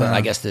saga, but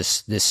I guess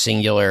this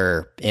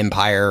singular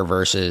Empire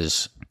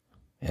versus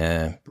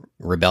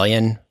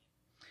rebellion.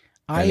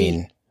 I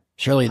mean,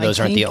 surely those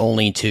aren't the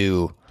only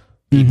two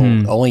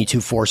people, only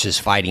two forces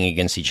fighting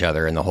against each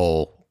other in the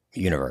whole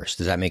universe.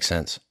 Does that make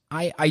sense?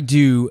 I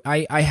do.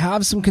 I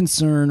have some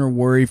concern or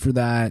worry for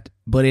that,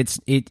 but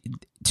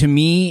to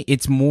me,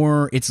 it's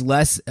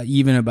less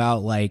even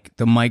about like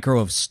the micro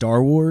of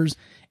Star Wars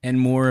and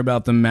more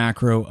about the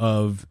macro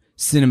of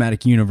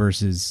cinematic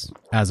universes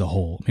as a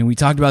whole. I mean, we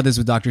talked about this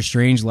with Doctor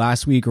Strange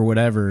last week or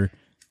whatever.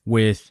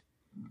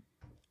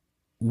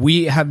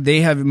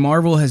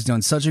 Marvel has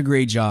done such a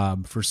great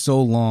job for so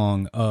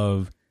long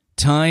of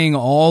tying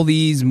all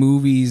these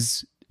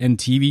movies and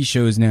TV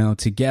shows now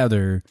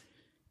together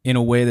in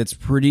a way that's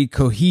pretty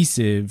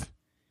cohesive,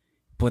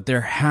 but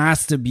there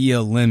has to be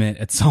a limit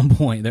at some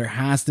point. There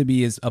has to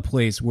be a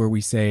place where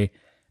we say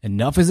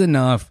enough is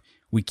enough.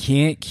 We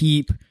can't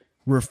keep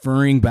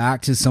referring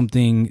back to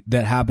something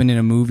that happened in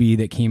a movie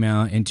that came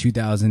out in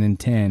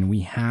 2010. We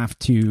have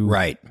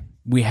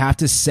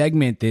to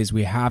segment this.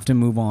 We have to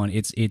move on.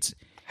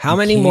 How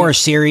many more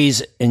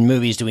series and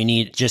movies do we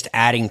need just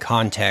adding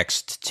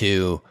context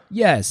to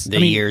years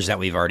that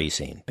we've already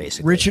seen,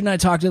 basically? Richard and I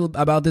talked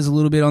about this a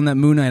little bit on that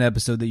Moon Knight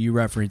episode that you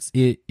referenced.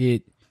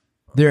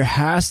 There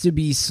has to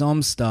be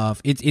some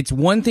stuff. It's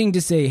one thing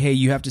to say, hey,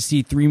 you have to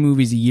see 3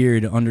 movies a year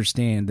to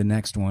understand the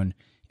next one.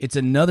 It's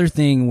another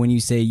thing when you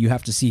say you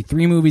have to see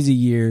 3 movies a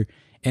year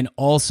and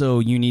also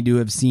you need to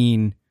have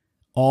seen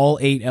all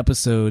 8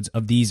 episodes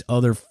of these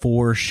other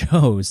 4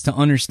 shows to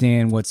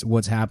understand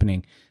what's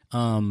happening.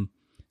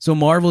 So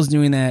Marvel's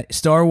doing that.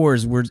 Star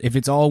Wars, if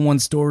it's all one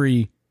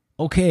story,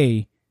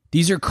 okay,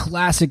 these are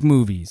classic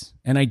movies,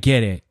 and I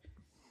get it.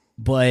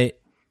 But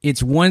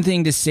it's one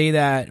thing to say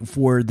that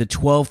for the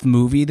 12th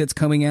movie that's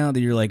coming out,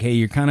 that you're like, hey,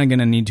 you're kind of going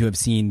to need to have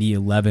seen the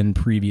 11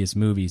 previous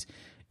movies.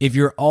 If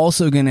you're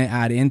also going to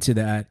add into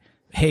that,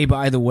 hey,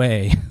 by the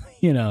way,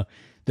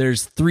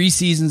 there's 3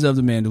 seasons of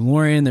The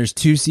Mandalorian. There's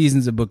 2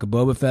 seasons of Book of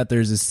Boba Fett.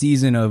 There's a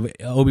season of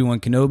Obi-Wan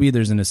Kenobi.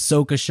 There's an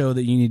Ahsoka show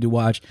that you need to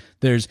watch.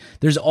 There's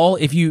all,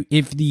 if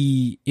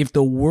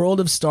the world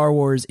of Star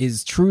Wars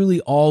is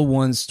truly all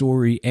one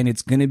story and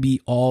it's going to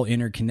be all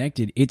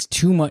interconnected, it's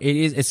too much. It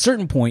is at a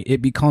certain point,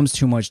 it becomes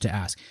too much to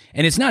ask.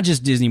 And it's not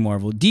just Disney,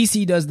 Marvel.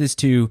 DC does this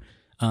too.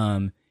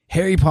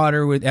 Harry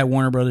Potter at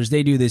Warner Brothers,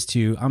 they do this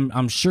too.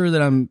 I'm sure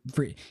that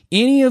for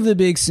any of the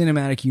big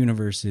cinematic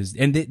universes,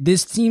 and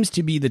this seems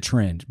to be the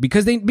trend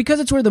because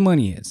it's where the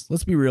money is.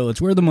 Let's be real, it's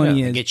where the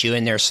money is. Get you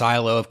in their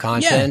silo of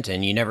content,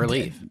 and you never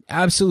leave.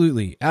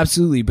 Absolutely.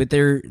 But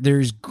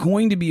there's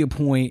going to be a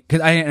point,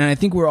 because I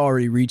think we're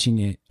already reaching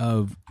it.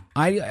 Of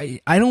I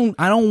don't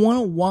want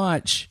to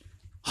watch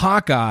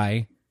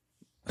Hawkeye,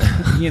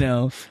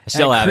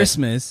 Still at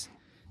Christmas.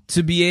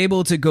 To be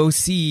able to go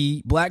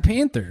see Black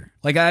Panther.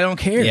 Like, I don't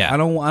care. Yeah. I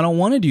don't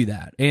want to do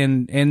that.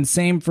 And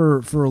same for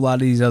a lot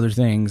of these other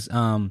things.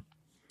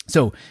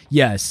 So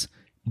yes,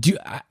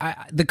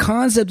 the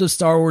concept of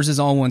Star Wars is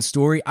all one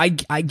story. I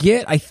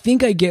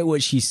think I get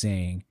what she's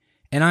saying,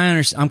 and I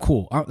understand. I'm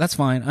cool. That's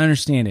fine. I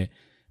understand it.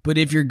 But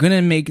if you're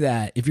going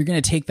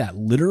to take that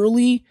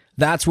literally,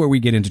 that's where we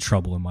get into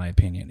trouble, in my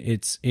opinion.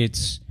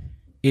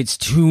 It's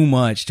too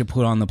much to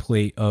put on the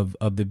plate of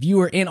the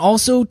viewer. And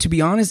also, to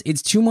be honest,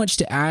 it's too much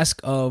to ask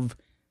of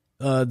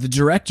the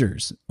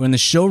directors and the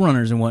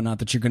showrunners and whatnot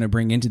that you're going to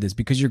bring into this,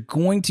 because you're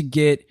going to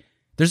get,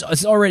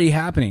 it's already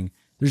happening.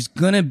 There's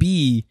going to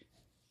be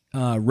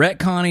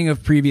retconning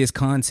of previous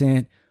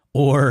content,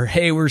 or,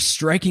 hey, we're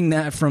striking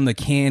that from the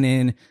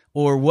canon,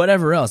 or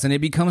whatever else. And it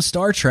becomes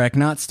Star Trek,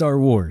 not Star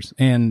Wars.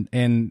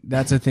 And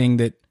that's a thing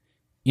that,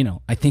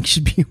 I think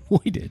should be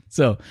avoided.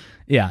 So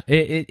yeah,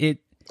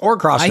 or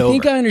crossed over. I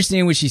think I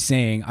understand what she's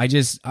saying.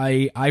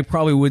 I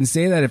probably wouldn't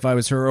say that if I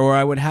was her, or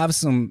I would have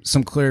some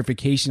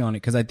clarification on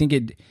it, because I think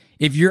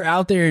if you're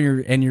out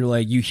there and you're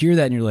like, you hear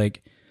that and you're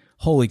like,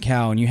 holy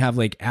cow, and you have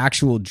like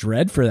actual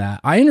dread for that,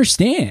 I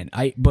understand.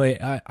 But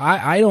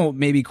I don't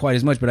maybe quite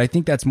as much, but I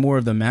think that's more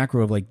of the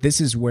macro of like, this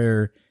is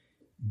where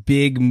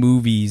big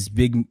movies,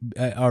 big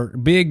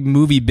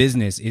movie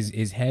business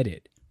is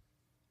headed.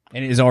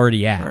 And it is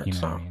already at, right,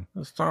 what I mean?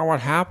 That's not what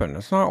happened.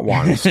 It's not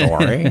one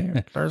story.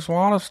 There's a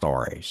lot of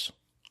stories.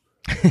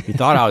 You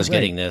thought I was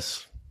getting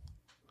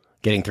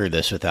through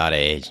this without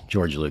a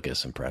George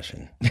Lucas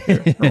impression.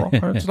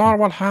 It's not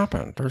what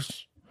happened.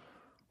 There's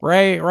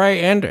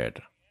Ray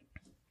ended.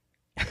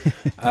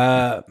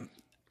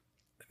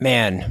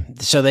 Man,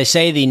 so they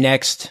say the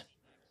next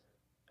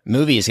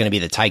movie is going to be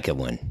the Taika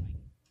one,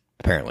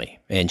 apparently.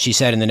 And she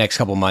said in the next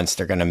couple months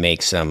they're going to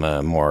make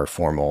some more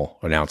formal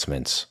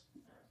announcements.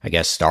 I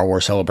guess Star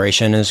Wars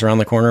Celebration is around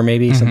the corner,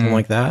 maybe something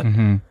like that.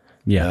 Mm-hmm.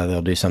 Yeah,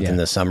 they'll do something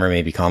this summer,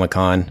 maybe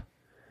Comic-Con,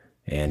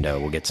 and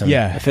we'll get some.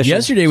 Yeah,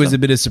 yesterday was a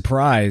bit of a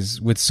surprise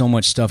with so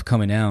much stuff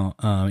coming out.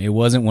 It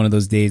wasn't one of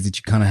those days that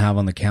you kind of have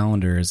on the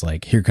calendar as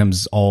like, here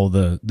comes all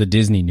the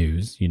Disney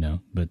news,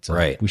 But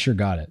right. we sure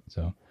got it.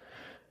 So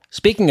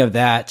Speaking of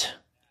that,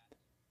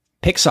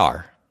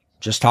 Pixar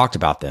just talked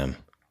about them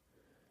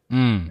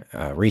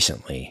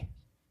recently.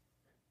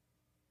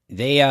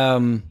 They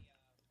have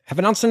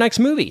announced the next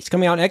movie. It's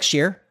coming out next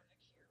year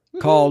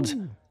called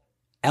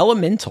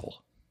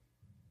Elemental.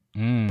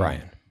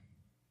 Brian.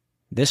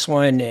 This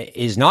one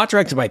is not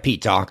directed by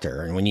Pete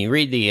Docter. And when you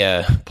read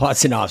the plot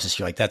synopsis,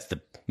 you're like, that's the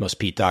most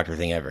Pete Docter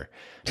thing ever.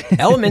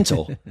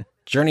 Elemental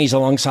journeys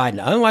alongside an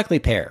unlikely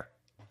pair,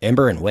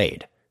 Ember and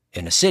Wade,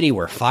 in a city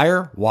where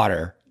fire,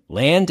 water,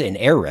 land, and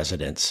air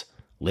residents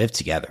live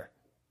together.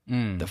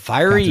 The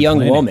fiery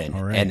young woman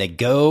and the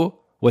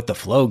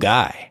go-with-the-flow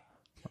guy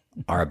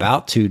are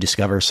about to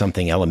discover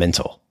something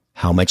elemental,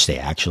 how much they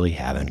actually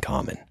have in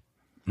common.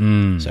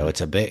 So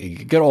it's a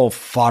big, good old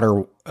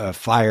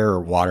fire,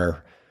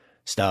 water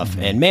stuff.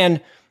 And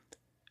man,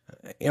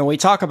 we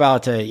talk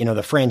about,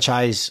 the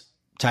franchise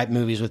type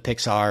movies with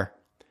Pixar,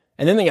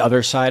 and then the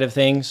other side of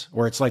things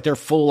where it's like they're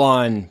full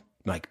on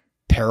like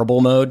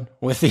parable mode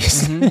with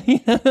these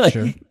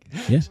Sure.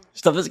 Yeah.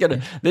 stuff that's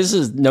gonna. This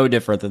is no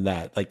different than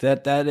that. Like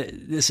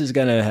this is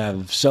gonna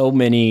have so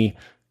many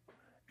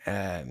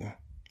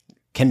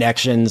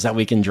connections that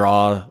we can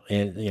draw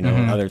in,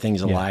 other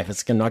things in life.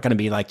 It's not going to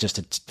be like just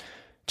a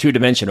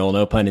two-dimensional,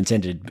 no pun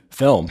intended,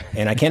 film.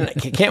 And I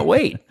can't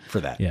wait for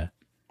that. Yeah.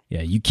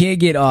 Yeah. You can't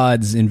get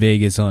odds in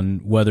Vegas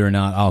on whether or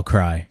not I'll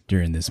cry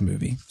during this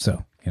movie.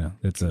 So,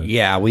 that's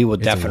we will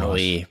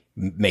definitely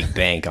make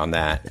bank on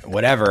that.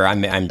 Whatever.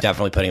 I'm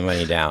definitely putting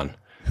money down.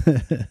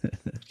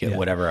 Get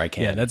whatever I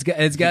can. Yeah, it's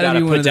got to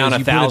be one of those. Down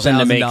 $1,000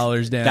 to make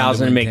 $1,000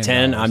 to make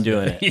 10. I'm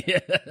doing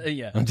it.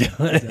 Yeah. I'm doing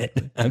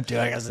it. I'm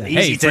doing it.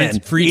 Hey, 10.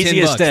 Free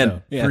Easiest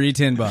 10. Yeah. Free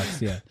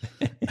 $10.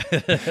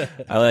 Yeah.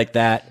 I like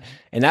that.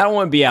 And that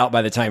won't be out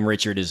by the time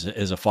Richard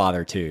is a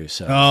father too.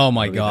 So oh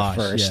my it'll be gosh,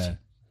 the first. yeah,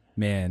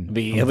 man,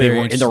 He'll be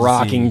in the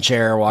rocking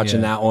chair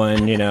watching that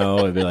one.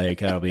 It'll be like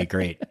that'll be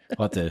great.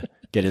 We'll have to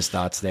get his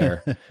thoughts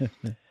there.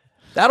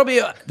 That'll be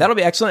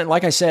excellent.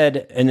 Like I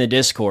said in the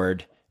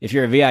Discord, if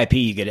you're a VIP,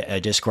 you get a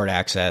Discord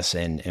access,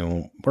 and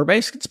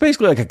it's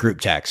basically like a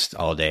group text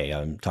all day.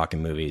 I'm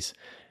talking movies,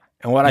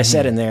 and what I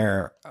said in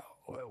there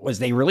was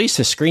they released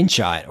a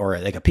screenshot or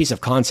like a piece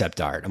of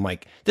concept art. I'm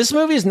like, this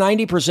movie is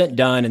 90%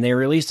 done, and they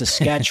released a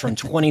sketch from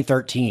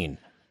 2013.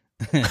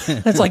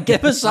 It's like,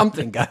 give us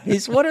something,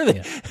 guys. What are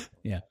they?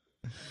 Yeah.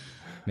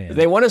 Man.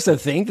 They want us to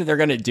think that they're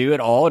going to do it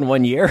all in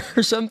 1 year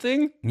or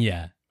something.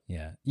 Yeah.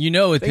 Yeah.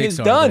 With Pixar, it's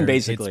done,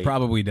 basically. It's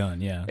probably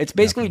done. Yeah. It's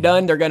basically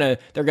done. They're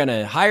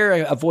gonna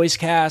hire a voice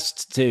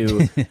cast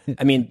to.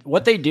 I mean,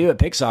 what they do at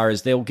Pixar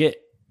is they'll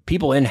get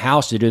people in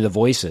house to do the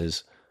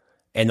voices,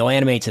 and they'll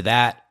animate to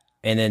that.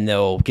 And then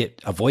they'll get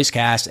a voice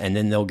cast, and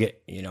then they'll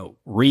get,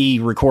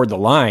 re-record the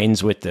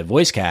lines with the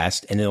voice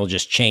cast, and then they'll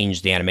just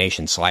change the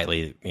animation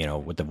slightly,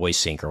 with the voice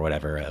sync or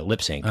whatever,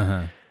 lip sync.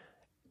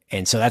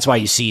 And so that's why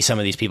you see some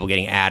of these people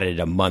getting added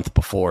a month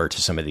before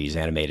to some of these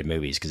animated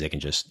movies, because they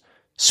can just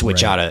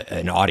switch out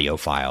an audio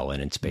file,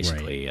 and it's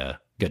basically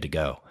good to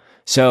go.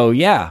 So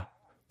yeah,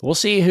 we'll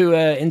see who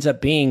ends up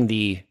being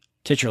the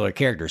titular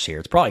characters here.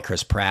 It's probably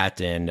Chris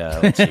Pratt and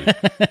let's see.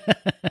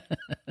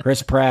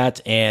 Chris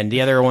Pratt, and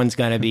the other one's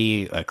going to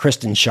be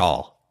Kristen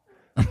Shaw.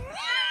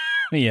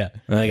 Yeah.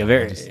 Like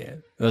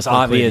most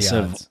obvious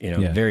of,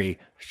 very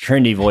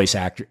trendy voice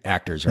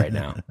actors right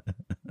now.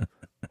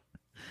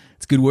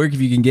 It's good work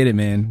if you can get it,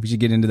 man. We should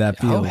get into that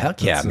field. Oh,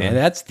 heck yeah, man.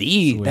 That's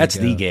the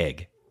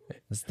gig.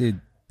 That's the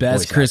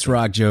best voice Chris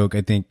Rock joke,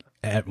 I think.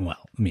 The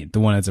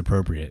one that's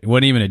appropriate. It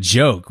wasn't even a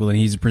joke. When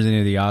he's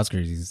presenting the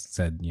Oscars, he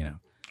said, you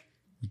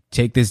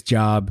take this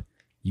job,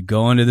 you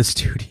go into the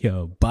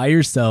studio by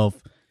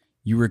yourself,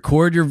 you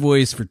record your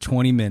voice for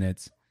 20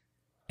 minutes,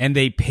 and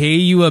they pay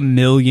you $1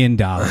 million.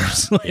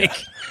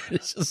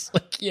 It's just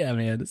like, yeah,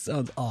 man, it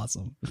sounds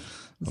awesome.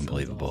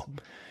 Unbelievable. Awesome.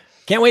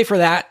 Can't wait for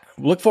that.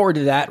 Look forward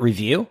to that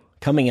review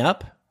coming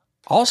up.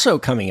 Also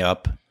coming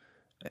up,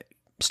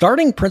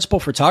 starting principal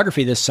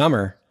photography this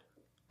summer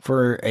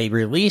for a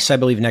release, I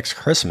believe, next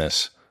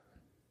Christmas,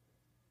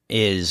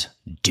 is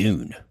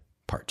Dune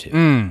Part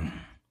 2.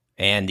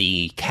 And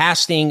the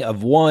casting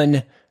of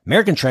one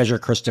American treasure,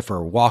 Christopher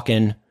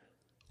Walken,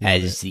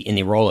 as in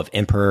the role of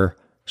Emperor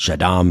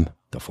Shaddam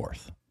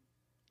IV.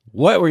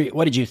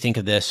 What did you think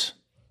of this,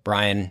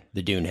 Brian,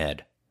 the Dune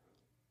head?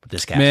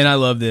 This cast? Man, I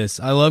love this.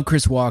 I love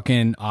Chris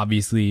Walken.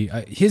 Obviously,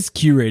 his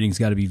Q rating's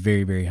got to be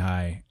very, very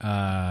high.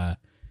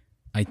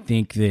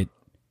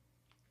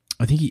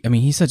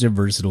 He's such a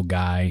versatile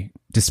guy,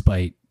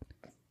 despite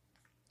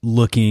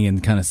looking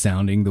and kind of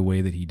sounding the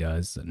way that he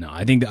does. No,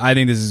 I think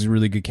this is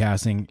really good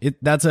casting.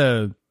 That's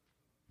a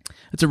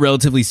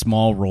relatively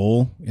small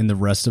role in the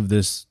rest of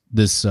this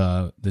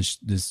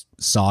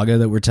saga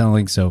that we're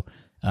telling. So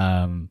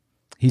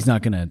he's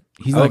not gonna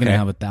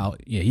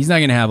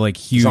have like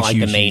huge. He's not like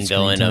the main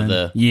villain of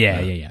the.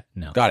 Yeah.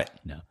 No, got it.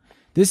 No.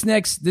 This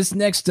next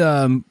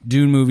Dune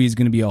movie is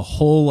going to be a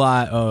whole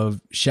lot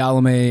of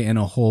Chalamet and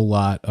a whole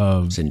lot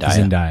of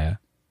Zendaya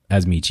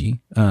as Michi.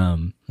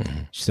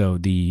 So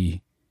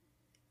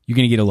you're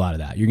going to get a lot of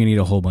that. You're going to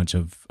get a whole bunch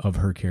of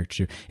her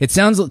character. It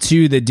sounds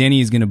too that Denny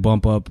is going to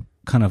bump up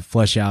kind of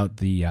flesh out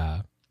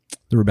the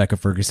Rebecca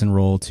Ferguson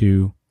role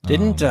too.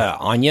 Didn't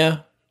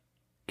Anya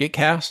get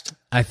cast?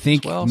 I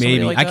think well,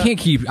 maybe like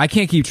I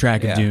can't keep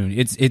track of Yeah. Dune.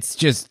 It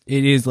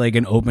is like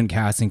an open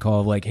casting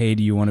call of like, hey,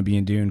 do you want to be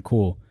in Dune?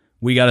 Cool,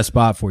 we got a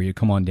spot for you.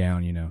 Come on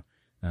down.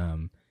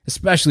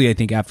 Especially I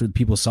think after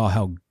people saw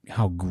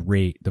how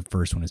great the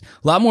first one is.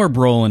 A lot more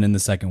Brolin in the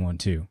second one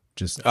too.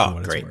 Just for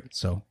what great. it's worth.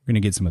 So we're gonna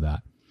get some of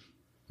that.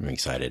 I'm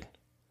excited.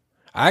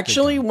 I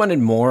actually wanted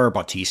more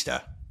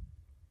Bautista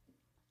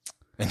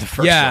in the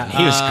first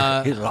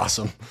one. He was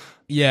awesome.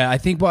 Yeah, I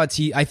think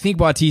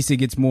Bautista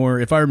gets more.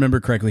 If I remember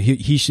correctly,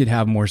 he should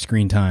have more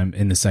screen time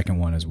in the second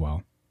one as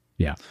well.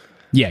 Yeah.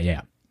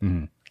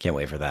 Mm-hmm. Can't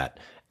wait for that.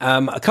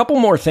 A couple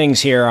more things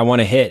here I want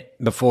to hit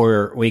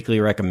before Weekly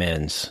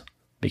Recommends,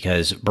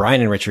 because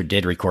Brian and Richard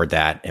did record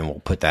that, and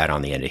we'll put that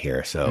on the end of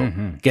here. So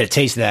get a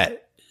taste of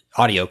that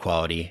audio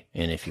quality,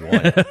 and if you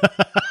want it,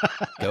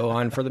 go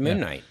on for the Moon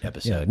Knight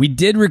episode. Yeah, we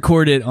did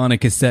record it on a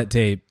cassette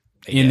tape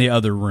in the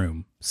other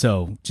room,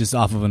 so just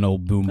off of an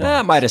old boombox.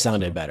 That might have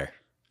sounded better.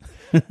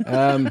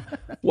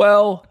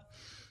 Well,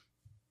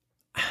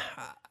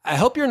 I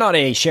hope you're not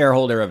a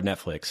shareholder of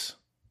Netflix,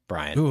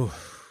 Brian.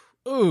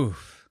 Ooh.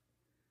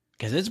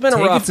 Because it's been a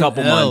Taking rough some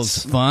couple L's,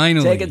 months.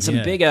 finally. Taking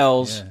some big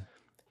L's.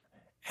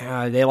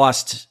 Yeah. They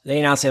announced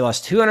they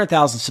lost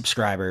 200,000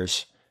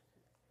 subscribers.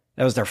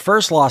 That was their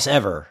first loss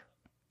ever,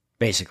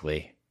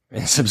 basically,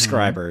 in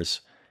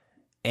subscribers.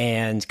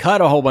 And cut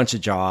a whole bunch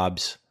of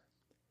jobs.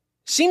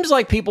 Seems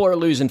like people are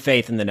losing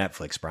faith in the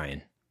Netflix,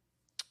 Brian.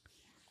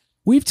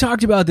 We've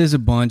talked about this a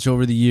bunch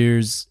over the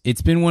years.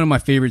 It's been one of my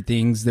favorite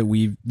things that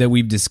we've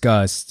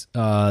discussed,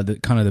 the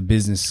kind of the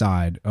business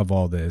side of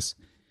all this.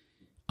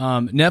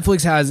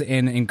 Netflix has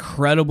an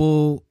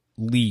incredible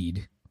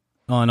lead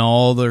on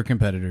all their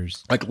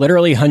competitors. Like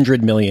literally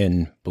 100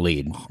 million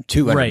bleed.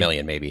 200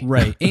 million maybe.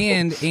 Right.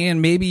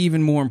 And maybe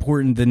even more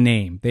important, the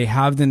name. They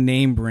have the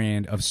name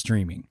brand of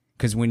streaming.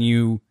 Because when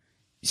you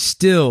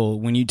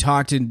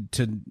talk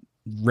to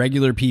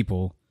regular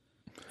people,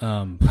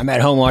 I'm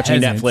at home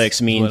watching peasants,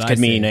 Netflix could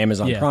mean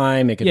Amazon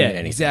Prime. It could mean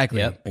anything.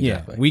 Exactly. Yep,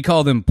 exactly. Yeah. We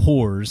call them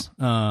poors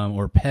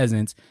or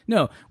peasants.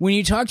 No, when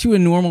you talk to a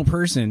normal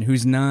person who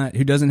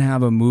doesn't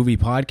have a movie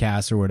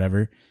podcast or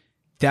whatever,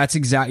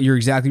 you're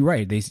exactly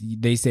right. They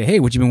say,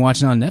 "Hey, what you been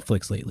watching on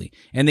Netflix lately?"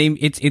 And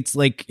it's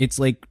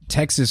like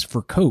Texas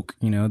for Coke.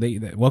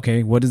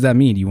 Okay, what does that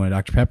mean? Do you want a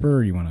Dr. Pepper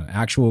or do you want an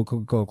actual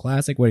Coca-Cola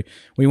Classic? What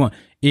do you want?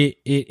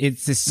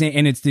 It's the same,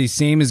 and it's the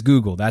same as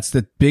Google. That's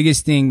the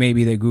biggest thing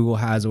maybe that Google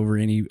has over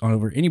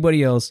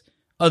anybody else,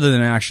 other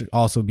than actually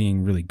also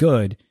being really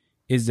good,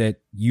 is that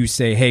you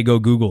say, "Hey, go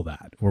Google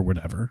that" or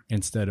whatever,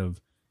 instead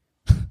of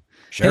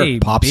Sure, hey,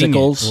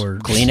 popsicles or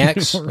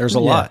Kleenex. There's a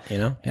lot,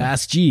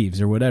 Ask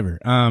Jeeves or whatever.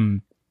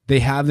 They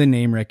have the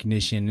name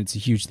recognition. It's a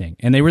huge thing,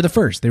 and they were the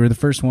first. They were the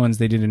first ones.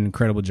 They did an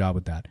incredible job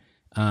with that.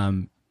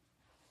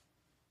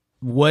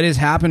 What has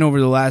happened over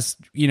the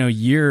last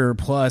year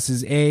plus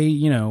is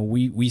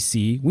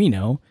we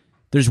know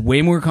there's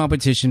way more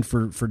competition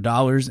for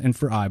dollars and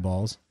for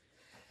eyeballs.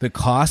 The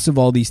cost of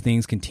all these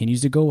things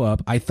continues to go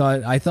up.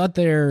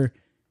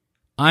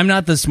 I'm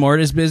not the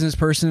smartest business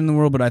person in the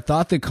world, but I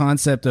thought the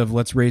concept of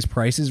let's raise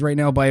prices right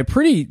now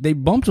they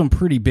bumped them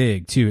pretty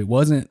big too. It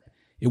wasn't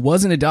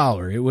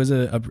 $1. It was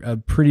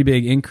a pretty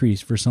big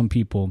increase for some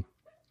people.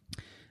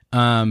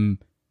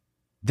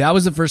 That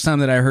was the first time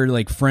that I heard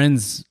like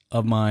friends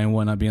of mine and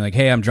whatnot being like,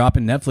 "Hey, I'm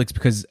dropping Netflix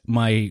because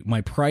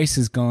my price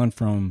is going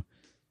from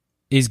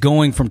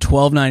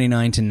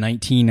 $12.99 to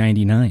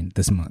 $19.99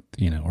 this month,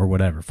 or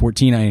whatever,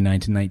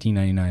 $14.99 to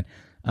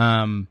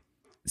 $19.99."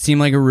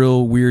 Seemed like a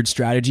real weird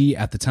strategy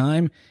at the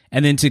time,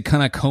 and then to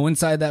kind of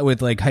coincide that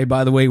with like, "Hey,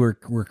 by the way, we're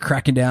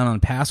cracking down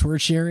on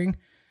password sharing."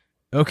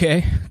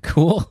 Okay,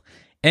 cool.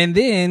 And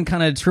then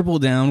kind of triple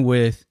down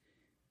with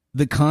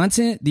the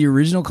content. The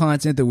original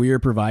content that we are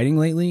providing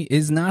lately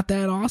is not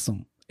that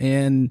awesome,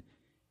 and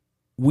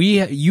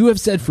you have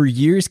said for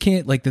years,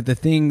 Kent, like that the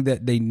thing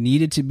that they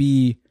needed to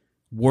be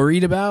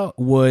worried about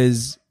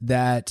was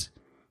that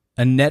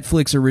a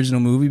Netflix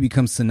original movie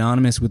becomes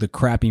synonymous with a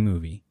crappy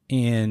movie,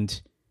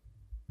 and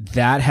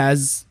that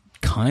has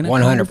kind of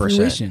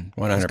 100%.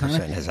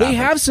 100% has happened. They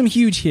have some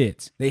huge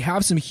hits.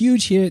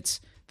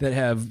 That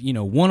have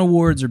won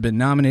awards or been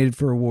nominated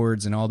for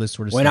awards and all this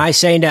sort of stuff. When I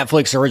say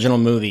Netflix original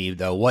movie,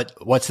 though,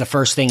 what's the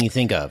first thing you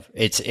think of?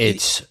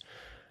 The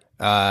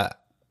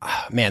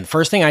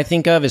first thing I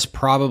think of is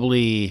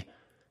probably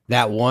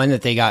that one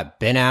that they got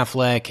Ben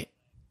Affleck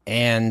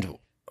and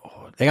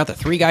they got the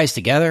three guys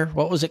together.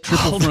 What was it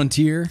called? Triple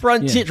Frontier.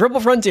 Triple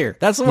Frontier.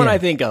 That's the one I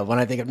think of when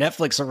I think of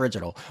Netflix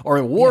original.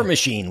 Or War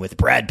Machine with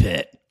Brad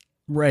Pitt.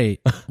 Right.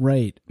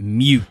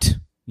 Mute.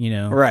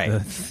 Right.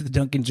 The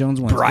Duncan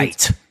Jones one.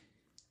 Bright.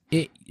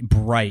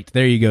 Bright.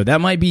 There you go.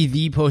 That might be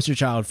the poster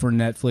child for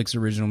Netflix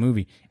original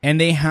movie. And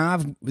they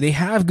have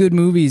good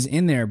movies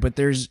in there, but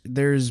there's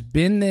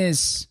been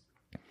this.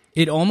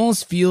 It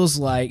almost feels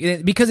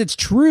like, because it's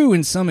true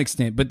in some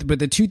extent, but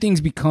the two things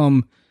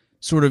become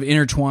sort of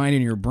intertwined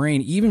in your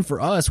brain, even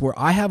for us, where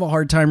I have a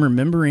hard time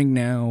remembering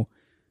now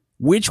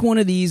which one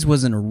of these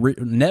was an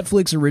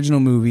Netflix original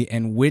movie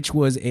and which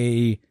was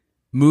a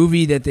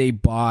movie that they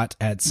bought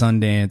at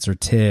Sundance or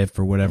TIFF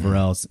or whatever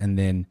else, and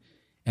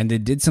they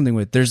did something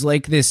with. There's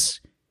like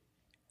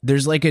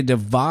a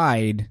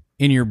divide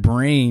in your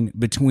brain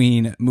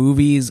between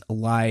movies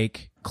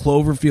like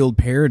Cloverfield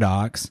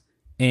Paradox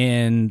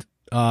and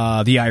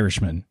The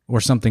Irishman or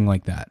something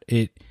like that.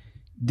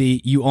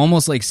 You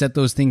almost like set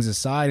those things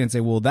aside and say,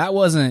 well, that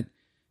wasn't.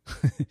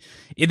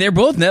 They're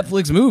both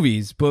Netflix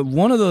movies, but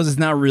one of those is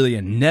not really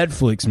a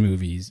Netflix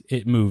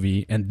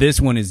movie, and this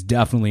one is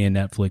definitely a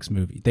Netflix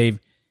movie.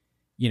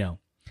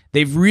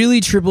 They've really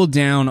tripled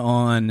down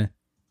on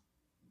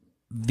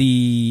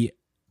the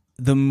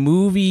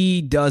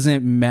movie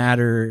doesn't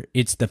matter.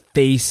 It's the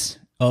face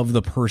of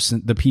the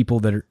person, the people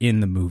that are in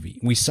the movie.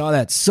 We saw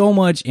that so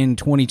much in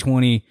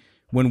 2020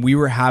 when we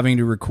were having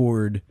to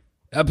record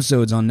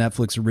episodes on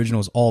Netflix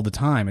originals all the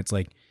time. It's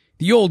like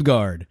The Old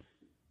Guard.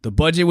 The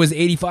budget was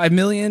 $85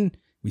 million.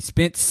 We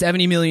spent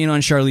 $70 million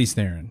on Charlize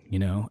Theron,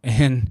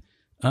 and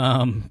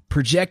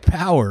Project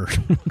Power.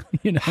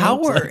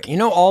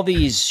 All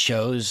these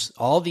shows,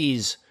 all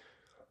these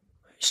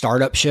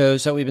startup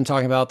shows that we've been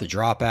talking about, The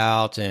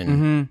Dropout,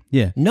 and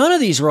none of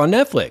these were on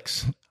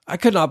Netflix. I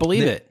could not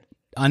believe it.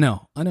 I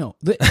know.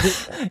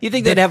 You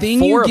think they'd have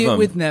four of them?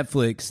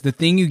 The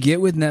thing you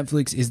get with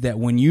Netflix is that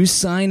when you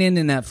sign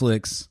into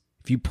Netflix,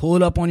 if you pull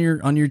it up on your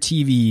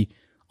TV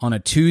on a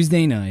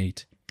Tuesday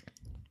night,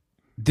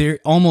 there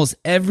almost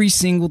every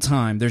single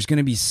time there's going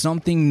to be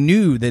something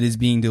new that is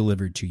being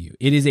delivered to you.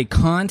 It is a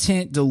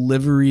content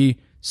delivery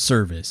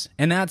service,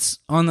 and that's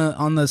on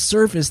the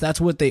surface. That's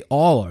what they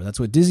all are. That's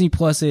what Disney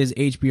Plus is,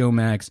 HBO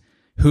Max,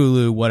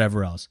 Hulu,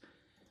 whatever else.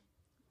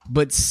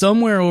 But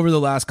somewhere over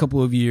the last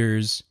couple of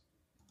years,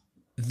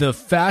 the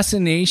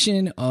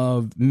fascination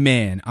of,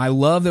 man, I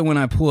love that when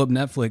I pull up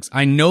Netflix,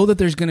 I know that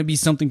there's going to be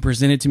something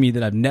presented to me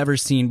that I've never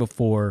seen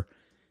before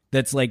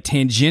that's like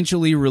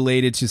tangentially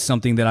related to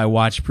something that I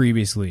watched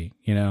previously,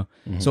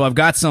 So I've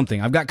got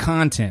something, I've got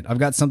content, I've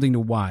got something to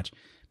watch.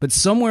 But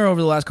somewhere over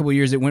the last couple of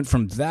years, it went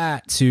from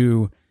that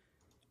to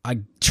I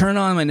turn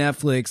on my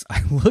Netflix,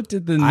 I looked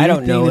at the new I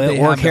don't know thing that it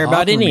they or have care to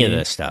about offer any me, of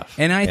this stuff.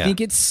 and I think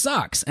it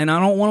sucks, and I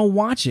don't want to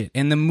watch it.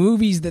 And the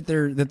movies that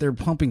they're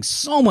pumping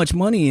so much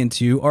money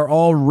into are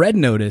all Red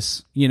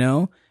Notice,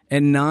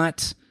 and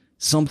not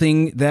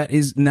something that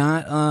is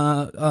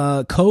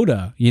not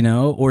Coda,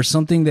 or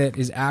something that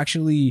is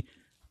actually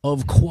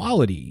of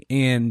quality.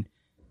 And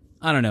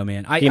I don't know,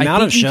 man. The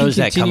amount of shows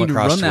that come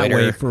across run Twitter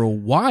that way for a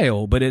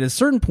while, but at a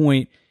certain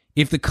point,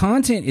 if the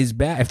content is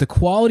bad, if the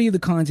quality of the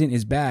content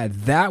is bad,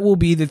 that will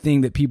be the thing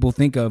that people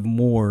think of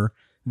more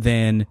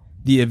than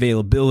the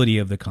availability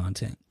of the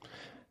content.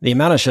 The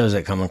amount of shows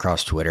that come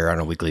across Twitter on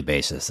a weekly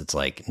basis, it's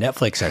like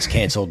Netflix has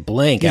canceled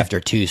blank after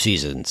 2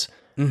 seasons.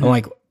 I'm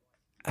like,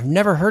 I've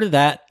never heard of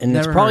that, and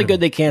it's probably good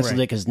they canceled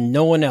it because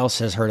no one else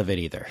has heard of it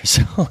either.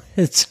 So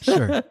it's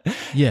sure,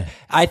 yeah.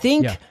 I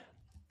think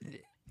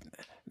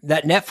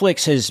that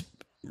Netflix has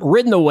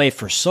ridden the wave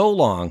for so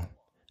long.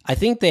 I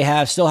think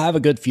they still have a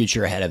good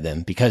future ahead of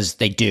them because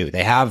they do.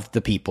 They have the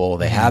people,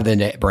 they have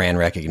the brand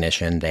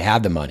recognition, they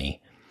have the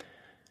money.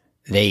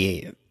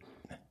 They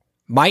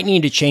might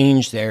need to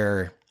change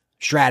their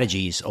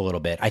strategies a little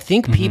bit. I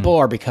think people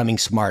are becoming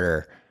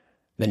smarter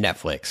than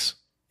Netflix.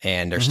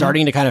 And they're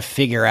starting to kind of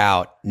figure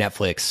out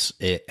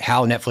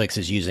how Netflix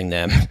is using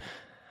them.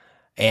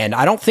 And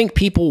I don't think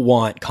people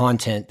want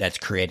content that's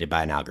created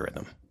by an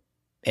algorithm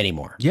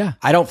anymore. Yeah.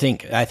 I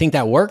think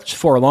that worked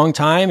for a long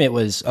time. It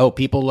was,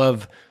 people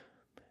love,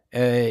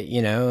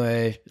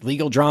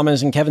 legal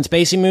dramas and Kevin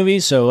Spacey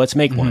movies, so let's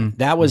make one.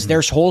 That was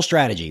their whole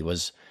strategy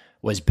was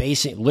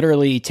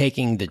literally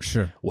taking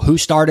who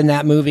starred in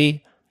that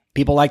movie,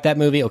 people like that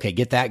movie. Okay,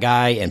 get that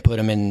guy and put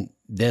him in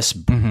this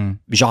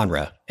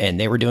genre, and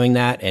they were doing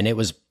that, and it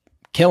was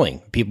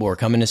killing. People were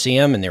coming to see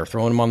him, and they were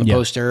throwing him on the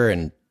poster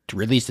and to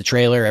release the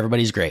trailer.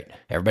 Everybody's great,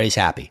 everybody's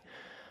happy.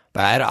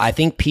 But I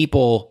think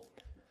people,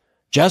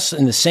 just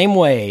in the same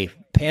way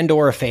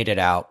Pandora faded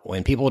out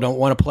when people don't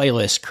want a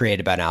playlist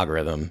created by an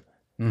algorithm,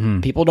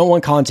 people don't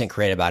want content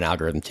created by an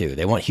algorithm too.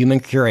 They want human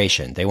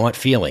curation, they want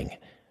feeling,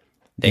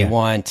 they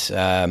want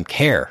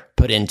care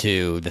put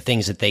into the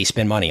things that they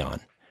spend money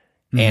on.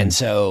 And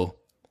so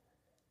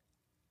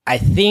I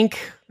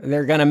think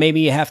they're going to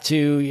maybe have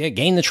to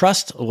gain the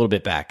trust a little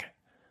bit back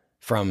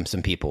from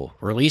some people.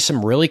 Release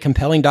some really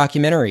compelling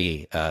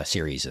documentary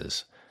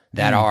series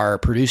that are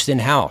produced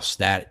in-house,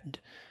 that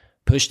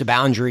push the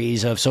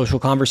boundaries of social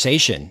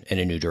conversation in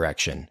a new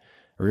direction.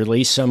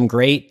 Release some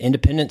great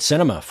independent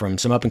cinema from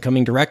some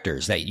up-and-coming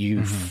directors that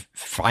you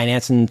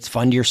finance and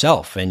fund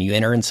yourself, and you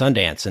enter in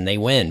Sundance and they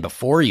win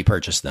before you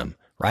purchase them,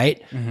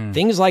 right?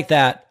 Things like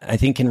that I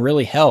think can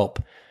really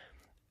help.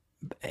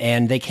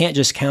 And they can't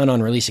just count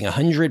on releasing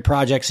 100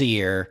 projects a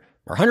year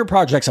or 100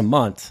 projects a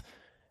month.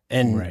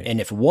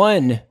 And if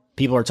one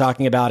people are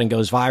talking about and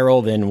goes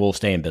viral, then we'll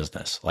stay in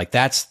business. Like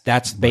that's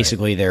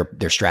basically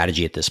their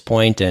strategy at this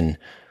point. And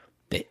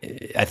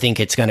I think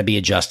it's going to be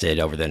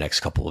adjusted over the next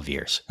couple of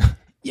years.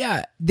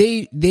 Yeah,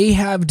 they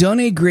have done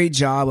a great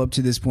job up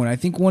to this point. I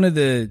think one of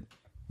the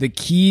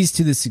keys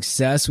to the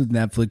success with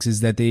Netflix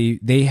is that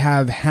they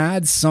have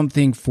had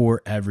something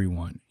for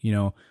everyone. You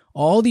know,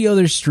 all the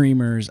other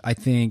streamers, I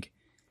think,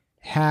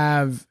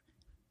 have,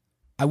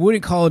 I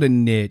wouldn't call it a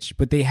niche,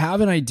 but they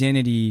have an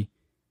identity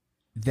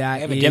that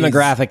They have a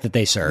demographic that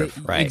they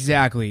serve, right?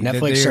 Exactly.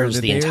 Netflix serves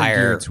the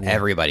entire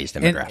everybody's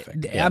demographic.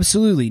 And,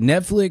 absolutely.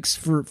 Netflix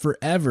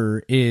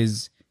forever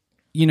is,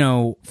 you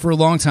know, for a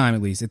long time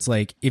at least, it's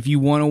like if you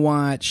want to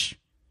watch,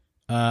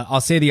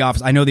 I'll say The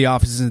Office. I know The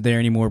Office isn't there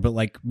anymore,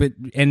 but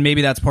and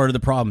maybe that's part of the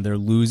problem. They're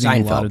losing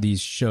a lot of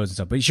these shows and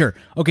stuff. But sure,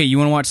 okay, you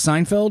want to watch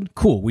Seinfeld?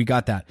 Cool, we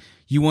got that.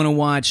 You want to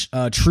watch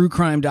a true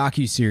crime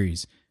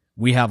docuseries?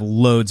 We have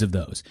loads of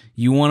those.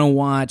 You want to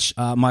watch?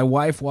 My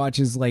wife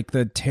watches like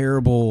the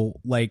terrible,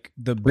 like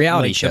the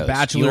reality shows. The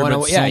Bachelor.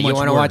 You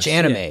want to watch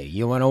anime. Yeah.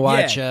 You want to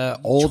watch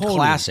old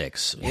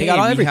classics. They got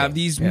everything. We have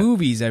these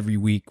movies every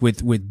week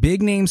with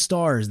big name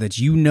stars that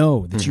you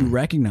know, that you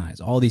recognize.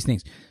 All these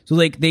things. So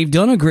like they've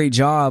done a great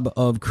job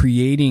of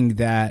creating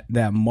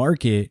that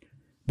market.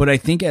 But I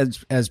think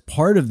as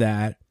part of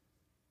that,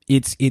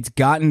 it's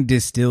gotten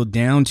distilled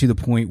down to the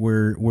point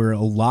where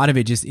a lot of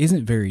it just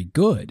isn't very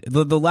good.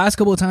 The last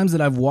couple of times that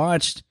I've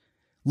watched,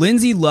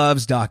 Lindsay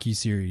loves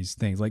docuseries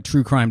things like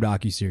true crime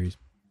docuseries.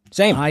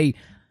 Same.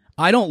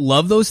 I don't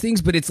love those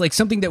things, but it's like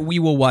something that we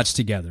will watch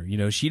together. You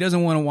know, she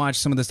doesn't want to watch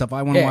some of the stuff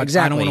I want to watch.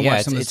 Exactly. I don't want to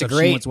watch some of the stuff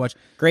she wants to watch.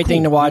 Great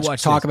thing to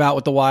watch, talk about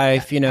with the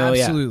wife, you know.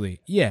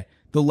 Absolutely. Yeah.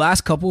 The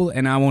last couple,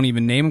 and I won't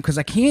even name them because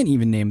I can't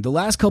even name them. The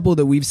last couple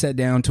that we've sat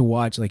down to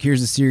watch, like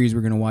here's a series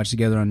we're going to watch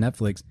together on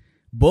Netflix.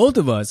 Both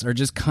of us are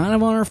just kind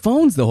of on our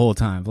phones the whole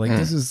time. Like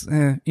this is,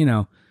 you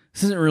know,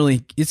 this isn't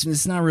really,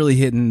 it's not really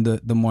hitting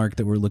the mark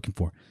that we're looking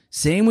for.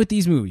 Same with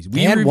these movies.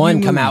 We had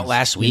one come out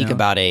last week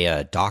about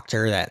a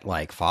doctor that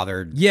like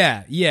fathered.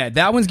 Yeah,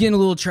 that one's getting a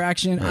little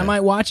traction. I might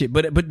watch it,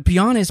 but to be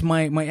honest,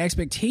 my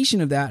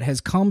expectation of that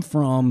has come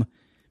from,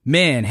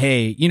 man,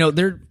 hey, you know,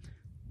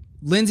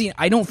 Lindsay.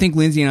 I don't think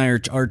Lindsay and I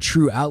are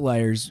true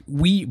outliers.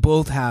 We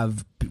both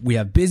have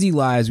busy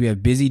lives. We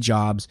have busy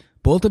jobs.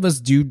 Both of us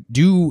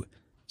do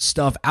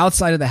stuff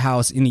outside of the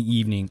house in the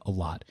evening a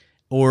lot,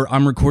 or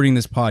I'm recording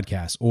this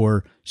podcast,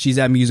 or she's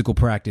at musical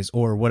practice,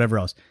 or whatever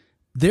else.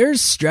 There's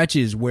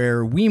stretches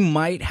where we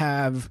might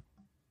have,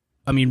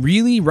 I mean,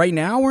 really right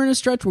now we're in a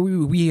stretch where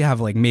we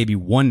have like maybe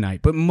one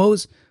night, but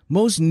most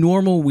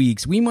normal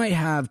weeks, we might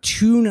have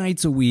 2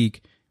 nights a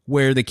week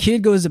where the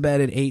kid goes to bed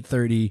at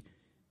 8:30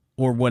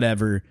 or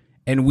whatever,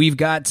 and we've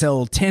got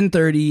till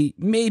 10:30,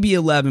 maybe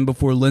 11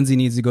 before Lindsay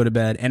needs to go to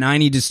bed, and I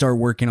need to start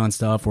working on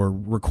stuff or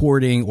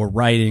recording or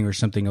writing or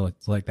something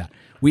like that.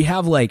 We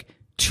have like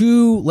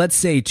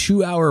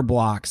 2-hour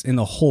blocks in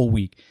the whole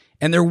week.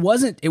 And it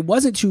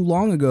wasn't too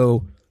long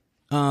ago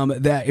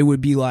that it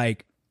would be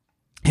like,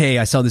 hey,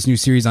 I saw this new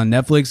series on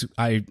Netflix.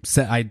 I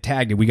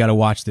tagged it. We got to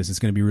watch this. It's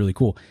going to be really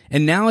cool.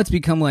 And now it's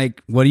become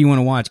like, what do you want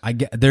to watch?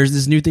 There's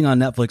this new thing on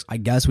Netflix. I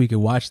guess we could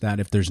watch that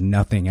if there's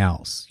nothing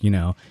else, you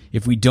know,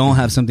 if we don't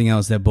have something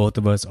else that both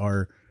of us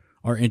are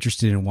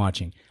interested in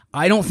watching.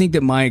 I don't think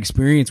that my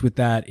experience with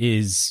that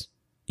is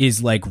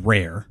like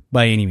rare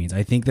by any means.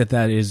 I think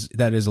that is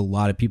a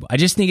lot of people. I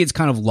just think it's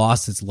kind of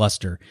lost its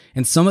luster.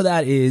 And some of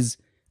that is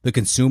the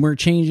consumer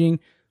changing,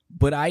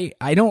 but I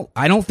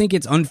don't think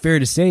it's unfair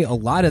to say a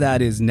lot of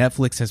that is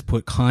Netflix has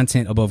put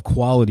content above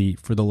quality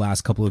for the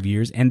last couple of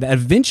years, and that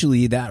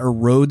eventually that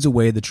erodes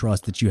away the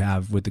trust that you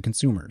have with the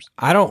consumers.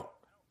 I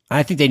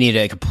think they need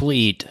a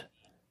complete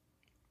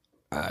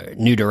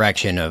new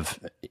direction of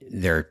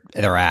their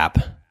app.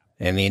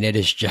 I mean, it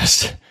is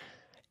just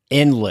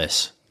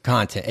endless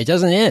content. It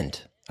doesn't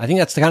end. I think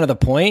that's kind of the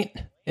point.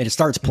 And it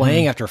starts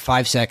playing after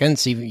 5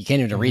 seconds. You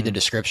can't even read the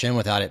description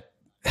without it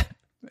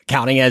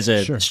counting as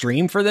a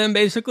stream for them,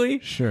 basically.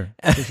 Sure.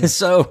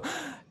 So,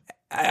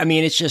 I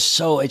mean, it's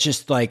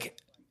just like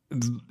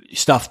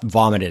stuff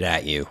vomited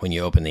at you when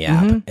you open the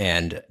app.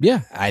 And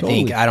I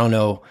think, I don't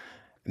know,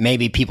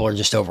 maybe people are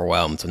just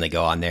overwhelmed when they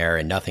go on there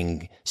and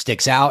nothing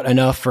sticks out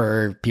enough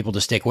for people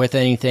to stick with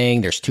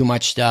anything. There's too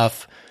much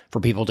stuff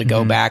for people to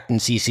go back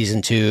and see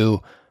season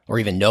 2 or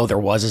even know there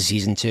was a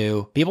season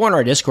 2. People on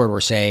our Discord were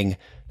saying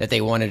that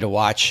they wanted to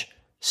watch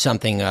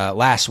something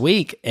last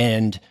week,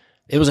 and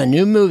it was a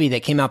new movie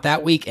that came out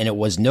that week, and it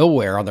was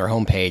nowhere on their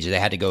homepage. They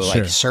had to go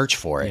like search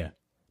for it.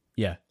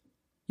 Yeah.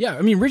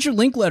 I mean, Richard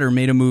Linklater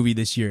made a movie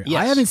this year.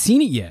 Yes. I haven't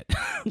seen it yet.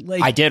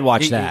 Like, I did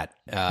watch that.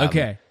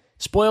 Okay.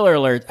 Spoiler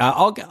alert.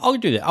 I'll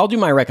do that. I'll do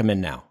my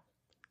recommend now.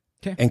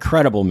 Okay.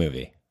 Incredible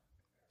movie.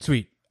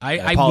 Sweet.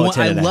 I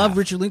love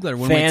Richard Linklater.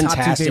 One of my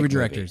top 2 favorite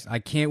directors. I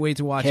can't wait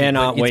to watch it.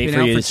 Cannot wait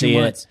for you to see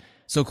it.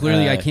 So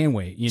clearly, I can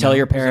wait. Tell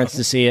your parents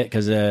to see it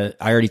because I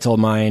already told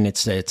mine.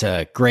 It's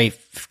a great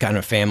kind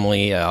of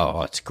family.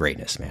 It's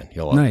greatness, man.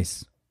 You'll love it.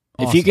 Awesome.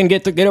 If you can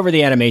get over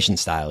the animation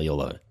style, you'll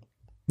love it.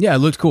 Yeah, it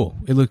looked cool.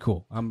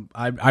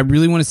 I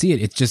really want to see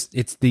it.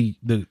 It's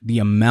the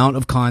amount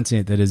of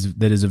content that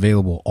is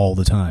available all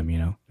the time. You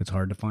know, it's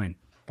hard to find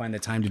the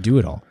time to do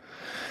it all.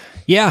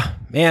 Yeah,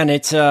 man.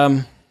 It's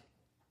and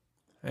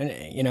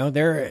you know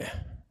there's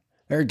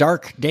Very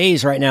dark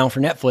days right now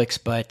for Netflix,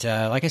 but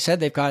like I said,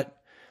 they've got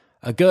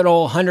a good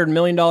old $100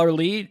 million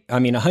lead. I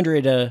mean,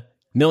 100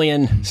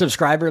 million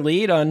subscriber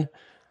lead on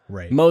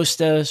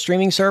most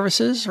streaming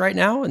services right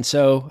now, and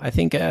so I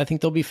think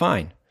they'll be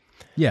fine.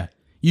 Yeah,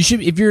 you should.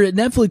 If you're at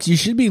Netflix, you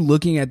should be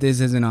looking at this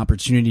as an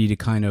opportunity to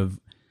kind of,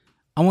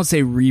 I won't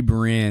say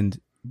rebrand,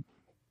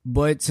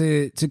 but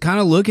to kind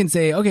of look and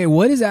say, okay,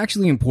 what is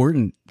actually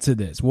important to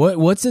this?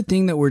 What's the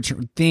thing that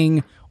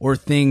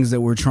things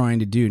that we're trying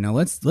to do? Now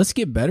let's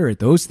get better at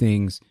those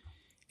things,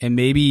 and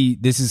maybe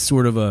this is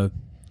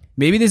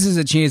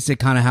a chance to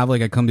kind of have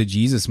like a come to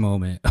Jesus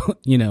moment,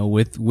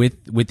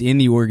 within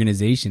the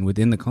organization,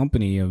 within the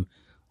company of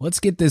let's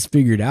get this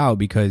figured out.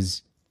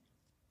 Because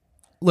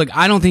look,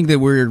 I don't think that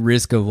we're at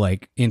risk of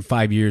like in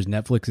 5 years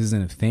Netflix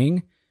isn't a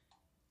thing,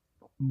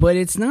 but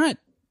it's not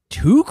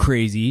too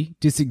crazy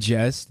to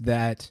suggest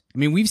that. I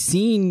mean, we've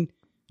seen,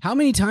 how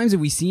many times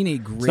have we seen a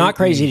great, it's not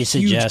crazy to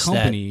suggest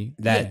company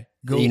that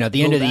at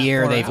the end of the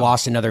year they've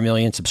lost another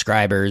million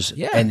subscribers,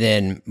 and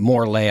then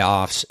more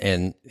layoffs,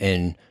 and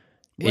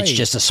it's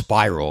just a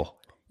spiral.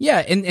 Yeah,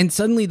 and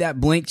suddenly that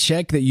blank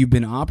check that you've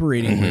been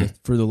operating with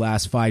for the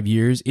last 5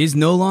 years is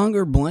no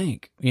longer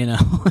blank. And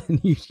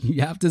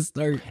you have to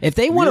start. If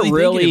they want to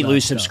really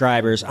lose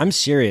subscribers, I'm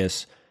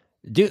serious.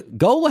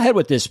 Go ahead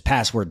with this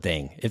password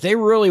thing. If they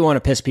really want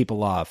to piss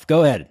people off,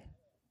 go ahead.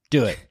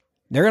 Do it.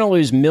 They're going to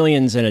lose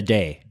millions in a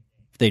day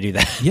if they do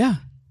that. Yeah.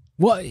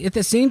 Well, at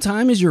the same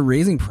time as you're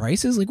raising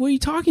prices, like, what are you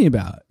talking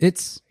about?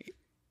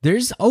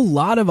 There's a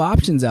lot of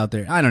options out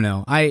there. I don't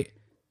know.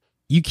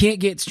 You can't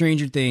get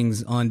Stranger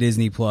Things on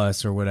Disney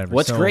Plus or whatever.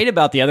 What's great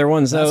about the other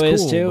ones, though,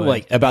 is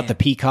the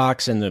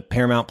Peacocks and the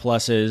Paramount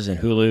Pluses and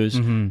Hulus.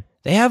 Mm-hmm.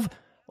 They have,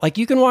 like,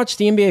 you can watch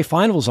the NBA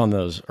Finals on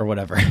those or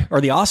whatever,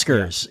 or the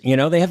Oscars.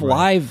 Yeah. They have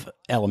live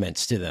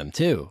elements to them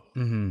too.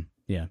 Mm-hmm.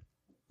 Yeah.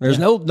 There's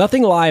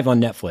nothing live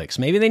on Netflix.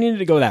 Maybe they needed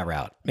to go that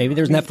route. Maybe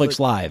there's Netflix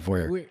Live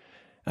where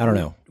I don't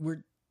know.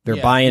 They're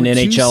buying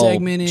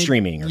NHL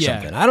streaming or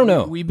something. I don't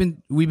know. We've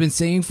been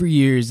saying for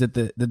years that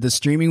the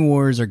streaming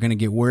wars are going to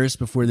get worse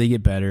before they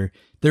get better.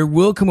 There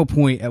will come a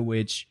point at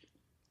which,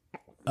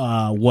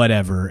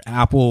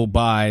 Apple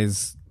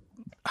buys,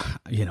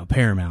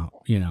 Paramount,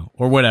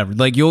 or whatever.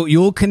 Like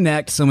you'll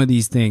connect some of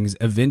these things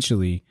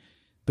eventually,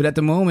 but at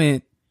the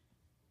moment,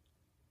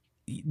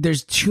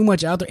 there's too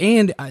much out there.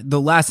 And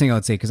the last thing I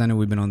would say, because I know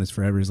we've been on this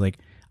forever, is like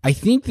I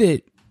think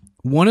that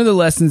one of the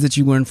lessons that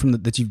you learn from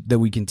that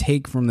we can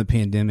take from the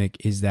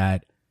pandemic is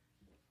that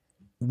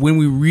when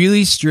we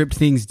really stripped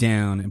things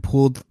down and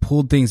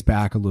pulled things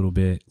back a little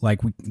bit,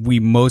 like we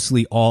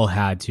mostly all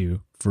had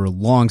to for a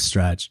long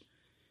stretch.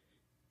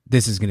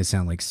 This is going to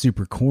sound like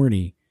super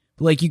corny,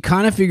 but like you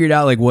kind of figured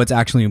out like what's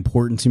actually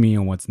important to me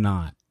and what's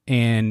not.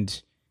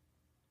 And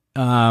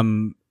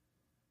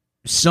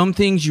some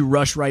things you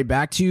rush right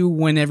back to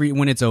when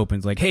it's open.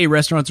 It's like, hey,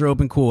 restaurants are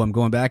open, cool, I'm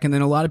going back. And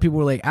then a lot of people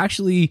were like,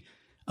 actually,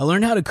 I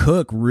learned how to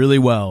cook really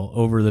well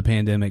over the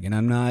pandemic, and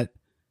I'm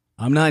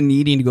not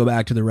needing to go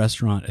back to the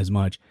restaurant as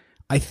much.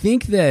 I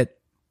think that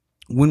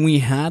when we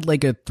had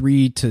like a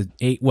 3 to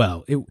 8,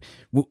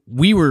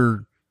 we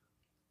were,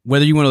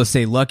 whether you want to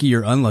say lucky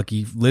or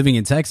unlucky, living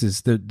in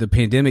Texas, the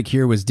pandemic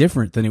here was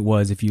different than it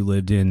was if you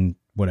lived in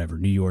whatever,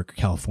 New York or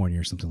California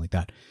or something like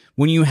that.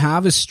 When you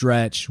have a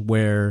stretch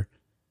where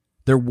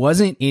there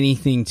wasn't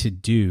anything to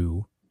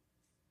do,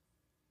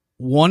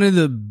 one of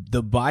the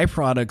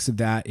byproducts of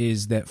that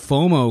is that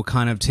FOMO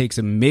kind of takes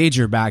a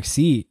major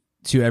backseat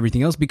to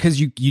everything else, because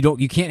you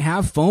can't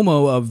have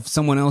FOMO of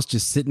someone else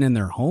just sitting in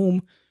their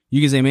home. You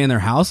can say, man, their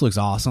house looks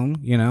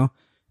awesome,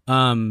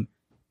 and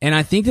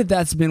I think that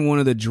that's been one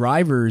of the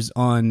drivers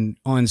on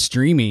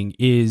streaming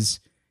is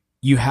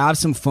you have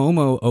some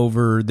FOMO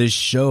over this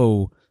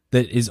show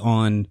that is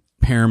on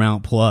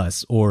Paramount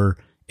Plus or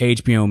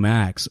HBO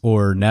Max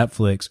or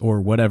Netflix or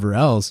whatever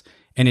else.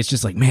 And it's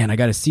just like, man, I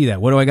got to see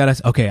that. What do I got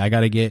to, okay, I got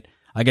to get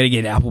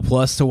Apple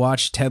Plus to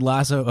watch Ted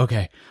Lasso.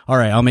 Okay. All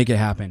right. I'll make it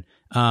happen.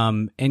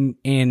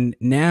 And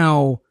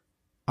now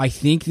I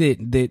think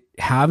that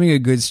having a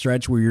good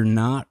stretch where you're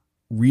not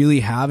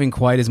really having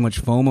quite as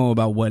much FOMO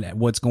about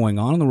what's going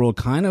on in the world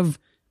kind of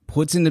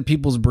puts into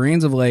people's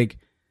brains of like,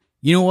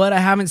 you know what? I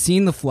haven't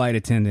seen The Flight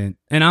Attendant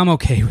and I'm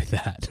okay with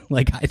that.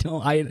 Like,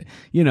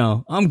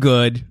 I'm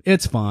good.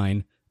 It's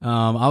fine.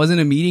 I was in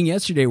a meeting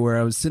yesterday where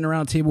I was sitting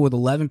around a table with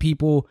 11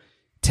 people.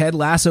 Ted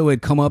Lasso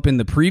had come up in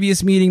the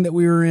previous meeting that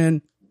we were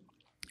in,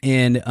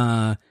 and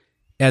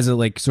as a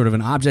like sort of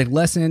an object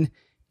lesson,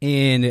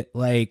 and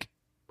like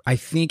I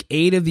think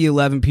 8 of the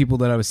 11 people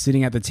that I was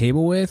sitting at the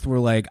table with were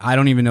like, I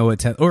don't even know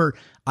what or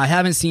I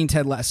haven't seen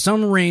Ted Lasso.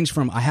 Some range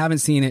from I haven't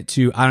seen it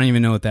to I don't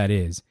even know what that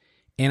is.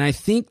 And I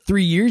think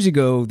 3 years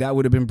ago that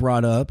would have been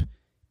brought up,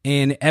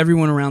 and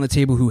everyone around the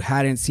table who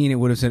hadn't seen it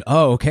would have said,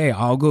 oh, okay,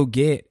 I'll go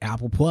get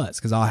Apple Plus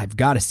because I've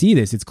got to see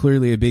this. It's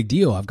clearly a big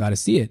deal. I've got to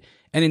see it.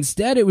 And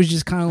instead, it was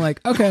just kind of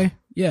like, okay,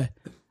 yeah,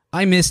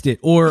 I missed it,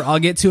 or I'll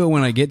get to it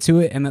when I get to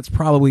it, and that's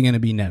probably going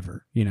to be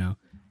never,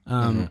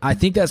 I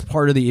think that's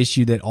part of the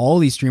issue that all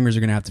these streamers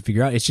are going to have to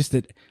figure out. It's just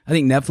that I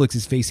think Netflix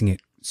is facing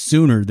it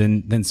sooner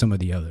than some of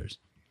the others.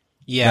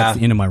 Yeah. That's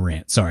the end of my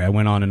rant. Sorry, I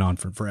went on and on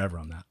for forever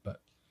on that. But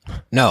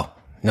No,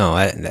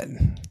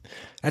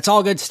 that's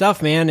all good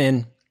stuff, man.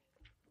 And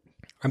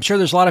I'm sure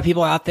there's a lot of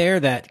people out there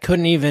that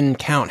couldn't even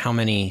count how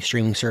many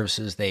streaming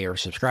services they are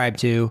subscribed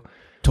to.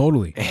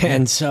 totally.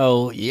 And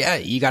so, yeah,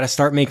 you got to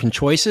start making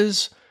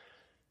choices.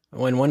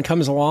 When one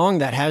comes along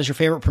that has your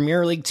favorite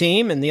Premier League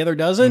team and the other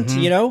doesn't,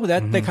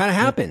 that kind of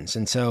happens.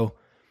 And so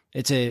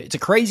it's a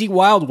crazy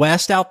wild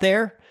west out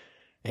there.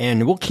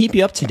 And we'll keep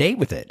you up to date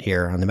with it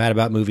here on the Mad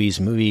About Movies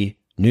movie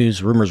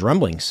news, rumors,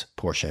 rumblings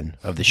portion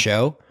of the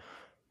show.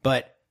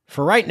 But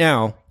for right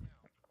now,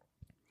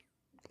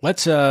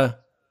 let's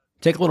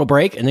take a little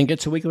break and then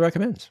get to Weekly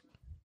Recommends.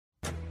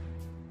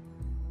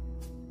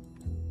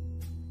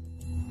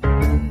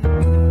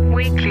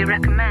 Weekly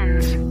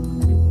Recommends.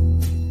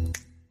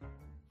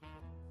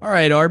 All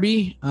right,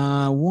 Arby.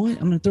 I'm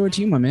going to throw it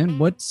to you, my man.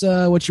 What's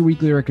your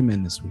weekly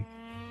recommend this week?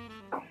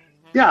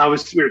 Yeah,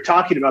 we were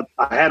talking about,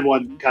 I had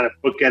one kind of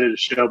bookended a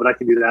show, but I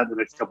can do that in the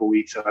next couple of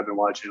weeks. I've been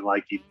watching and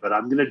liking, but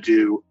I'm going to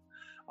do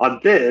on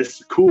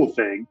this cool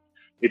thing.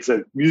 It's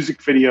a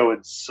music video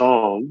and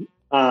song.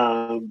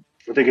 I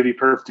think it'd be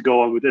perfect to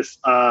go on with this.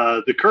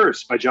 The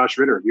Curse by Josh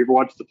Ritter. Have you ever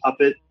watched the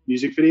Puppet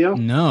music video?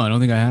 No, I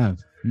don't think I have.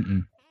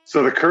 Mm-mm.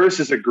 So The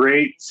Curse is a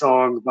great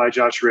song by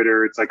Josh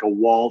Ritter. It's like a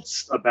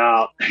waltz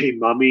about a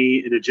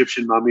mummy, an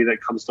Egyptian mummy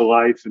that comes to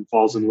life and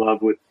falls in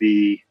love with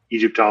the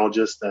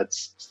Egyptologist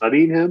that's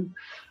studying him.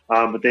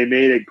 But they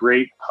made a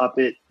great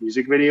puppet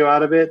music video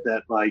out of it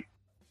that like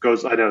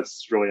goes, I know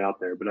it's really out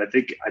there, but I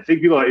think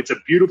people, it's a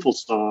beautiful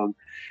song.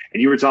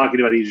 And you were talking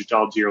about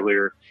Egyptology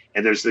earlier,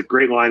 and there's a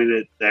great line in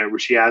it there where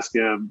she asked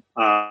him,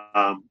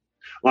 long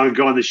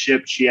ago on the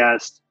ship, she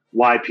asked,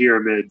 why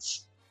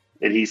pyramids?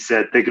 And he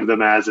said, think of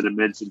them as an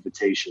immense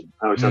invitation.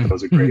 I always thought that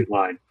was a great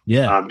line.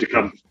 Yeah. To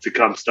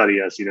come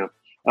study us,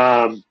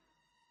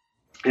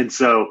 And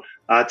so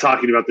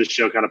talking about this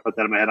show kind of put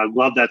that in my head. I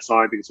love that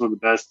song. I think it's one of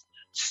the best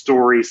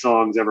story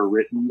songs ever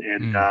written.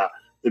 And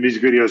the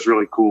music video is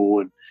really cool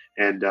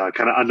and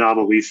kind of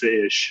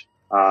Anomalisa-ish,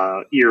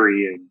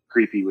 eerie and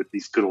creepy with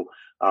these little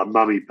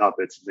mummy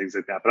puppets and things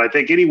like that. But I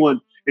think it's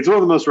one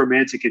of the most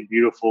romantic and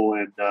beautiful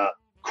and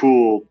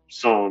cool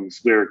songs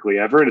lyrically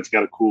ever, and it's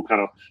got a cool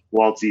kind of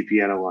waltzy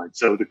piano line.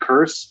 So The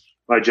Curse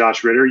by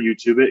Josh Ritter,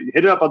 YouTube it,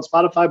 hit it up on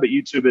Spotify, but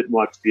YouTube it and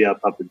watch the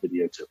puppet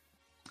video too.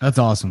 That's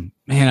awesome,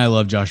 man. I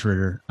love Josh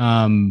Ritter.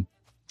 I'm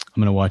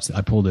gonna watch.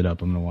 I pulled it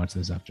up. I'm gonna watch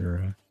this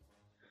after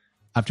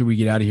we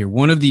get out of here.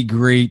 One of the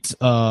great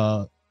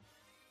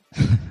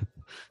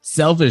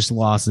selfish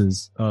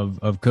losses of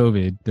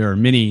COVID. There are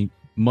many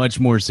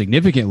much more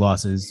significant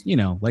losses,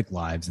 like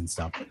lives and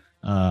stuff.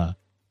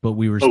 But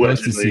we were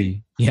supposed to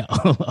see, yeah.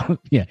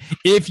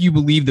 If you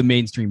believe the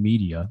mainstream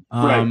media,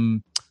 Right.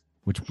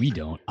 Which we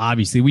don't.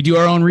 Obviously, we do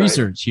our own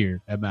research here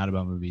at Mad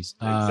About Movies.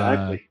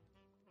 Exactly.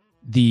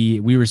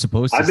 We were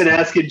supposed to. I've been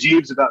asking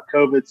Jeeves about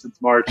COVID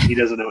since March. He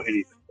doesn't know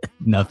anything.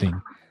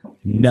 Nothing.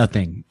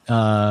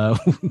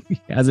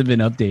 Hasn't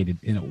been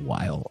updated in a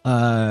while.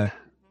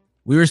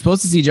 We were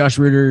supposed to see Josh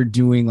Ritter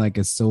doing like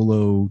a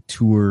solo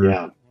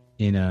tour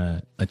in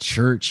a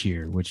church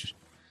here, which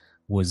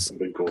was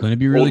cool. going to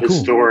be really cool.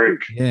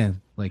 Historic. Yeah,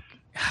 like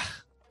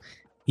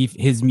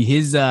his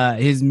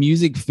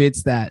music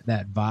fits that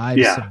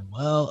vibe so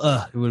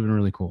well. It would have been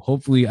really cool.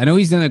 Hopefully, I know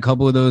he's done a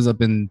couple of those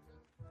up in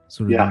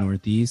sort of the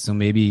Northeast, so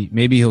maybe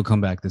he'll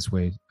come back this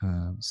way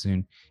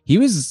soon. I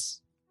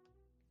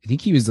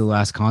think he was the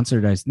last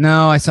concert I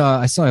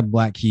saw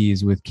Black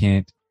Keys with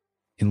Kent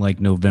in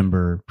like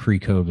November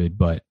pre-COVID,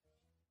 but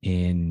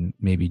in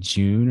maybe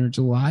June or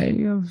July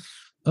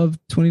of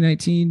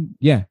 2019.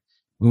 Yeah.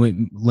 We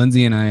went,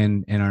 Lindsay and I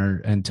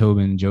and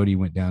Tobin and Jody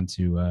went down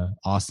to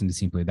Austin to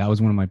see him play.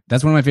 That's one of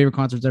my favorite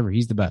concerts ever.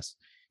 He's the best.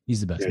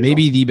 Yeah,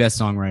 maybe awesome. The best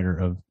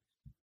songwriter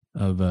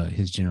of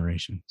his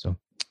generation. So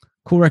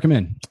cool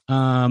recommend.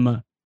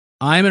 I'm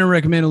going to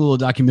recommend a little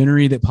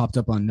documentary that popped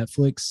up on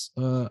Netflix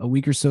a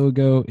week or so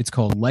ago. It's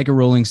called Like a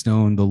Rolling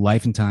Stone, The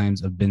Life and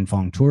Times of Ben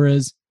Fong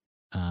Torres.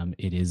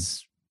 It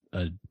is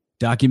a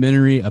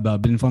documentary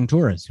about Ben Fong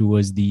Torres, who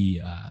was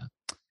the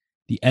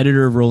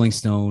editor of Rolling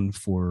Stone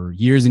for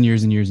years and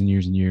years and years and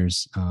years and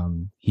years.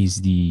 He's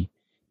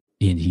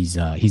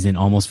in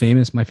Almost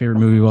Famous, my favorite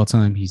movie of all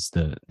time. He's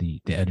the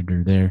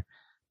editor there.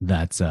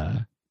 That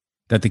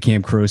the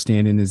Camp Crow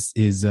stand-in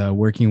is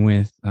working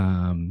with.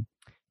 And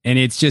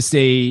it's just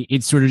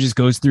it sort of just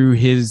goes through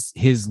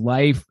his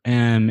life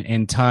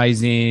and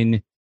ties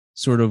in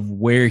sort of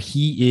where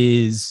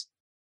he is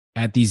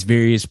at these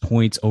various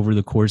points over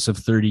the course of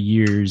 30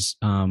 years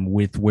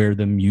with where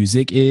the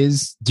music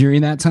is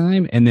during that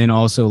time. And then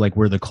also like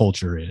where the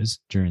culture is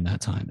during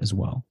that time as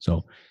well.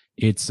 So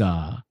it's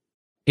a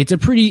it's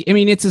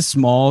a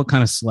small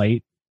kind of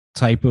slight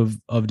type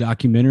of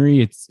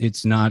documentary.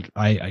 It's not,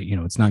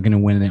 it's not going to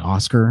win an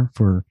Oscar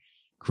for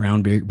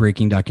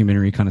groundbreaking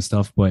documentary kind of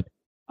stuff, but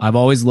I've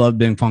always loved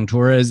Ben Fong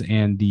Torres,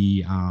 and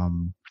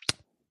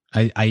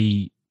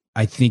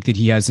I think that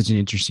he has such an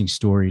interesting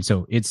story.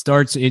 So it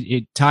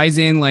ties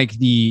in like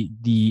the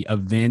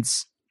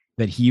events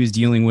that he was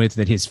dealing with,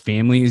 that his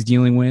family is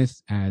dealing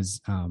with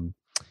as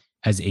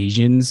as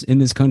Asians in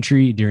this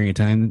country during a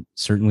time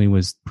certainly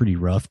was pretty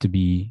rough to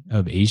be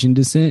of Asian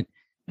descent.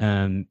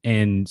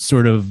 And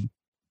sort of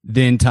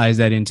then ties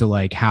that into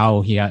like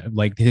how he had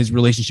like his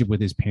relationship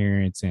with his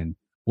parents and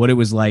what it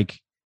was like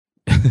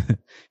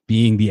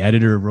being the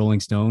editor of Rolling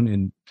Stone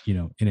and, you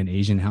know, in an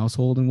Asian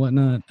household and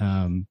whatnot.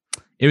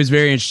 It was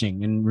very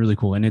interesting and really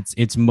cool. And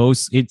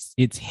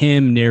it's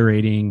him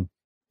narrating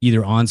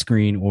either on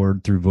screen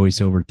or through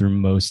voiceover through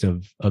most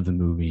of the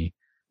movie.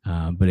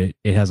 But it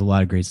has a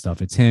lot of great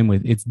stuff. It's him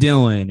it's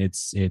Dylan,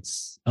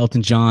 it's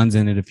Elton John's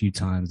in it a few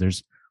times.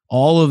 There's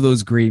all of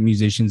those great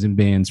musicians and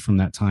bands from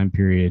that time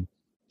period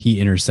he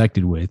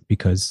intersected with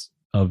because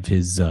of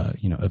his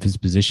of his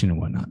position and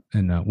whatnot.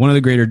 And one of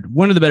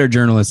the better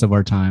journalists of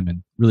our time,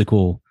 and really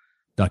cool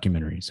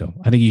documentary. So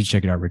I think you should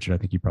check it out, Richard. I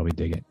think you probably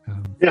dig it.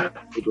 Yeah,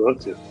 would love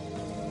to.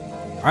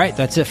 All right,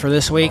 that's it for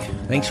this week.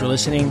 Thanks for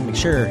listening. Make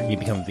sure you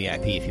become a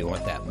VIP if you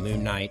want that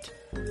Moon Knight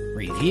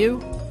review.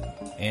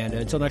 And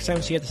until next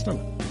time, see you at the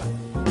Snowman.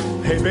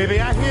 Bye. Hey, baby,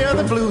 I hear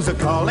the blues are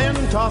calling,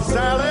 tossed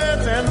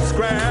salads and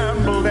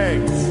scrambled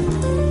eggs.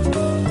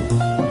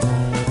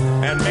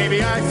 And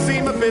maybe I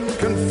seem a bit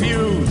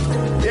confused.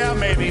 Yeah,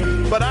 maybe,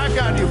 but I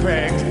got you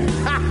pegged.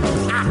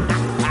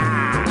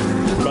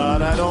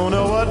 But I don't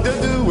know what to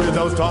do with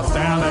those tossed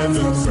salads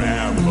and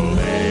scrambled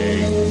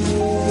eggs.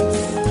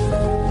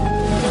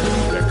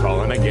 They're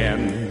calling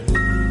again.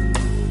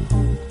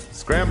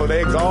 Scrambled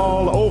eggs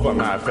all over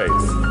my face.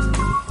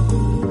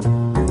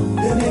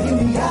 They're making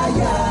me,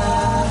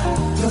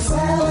 your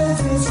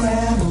salads and scrambled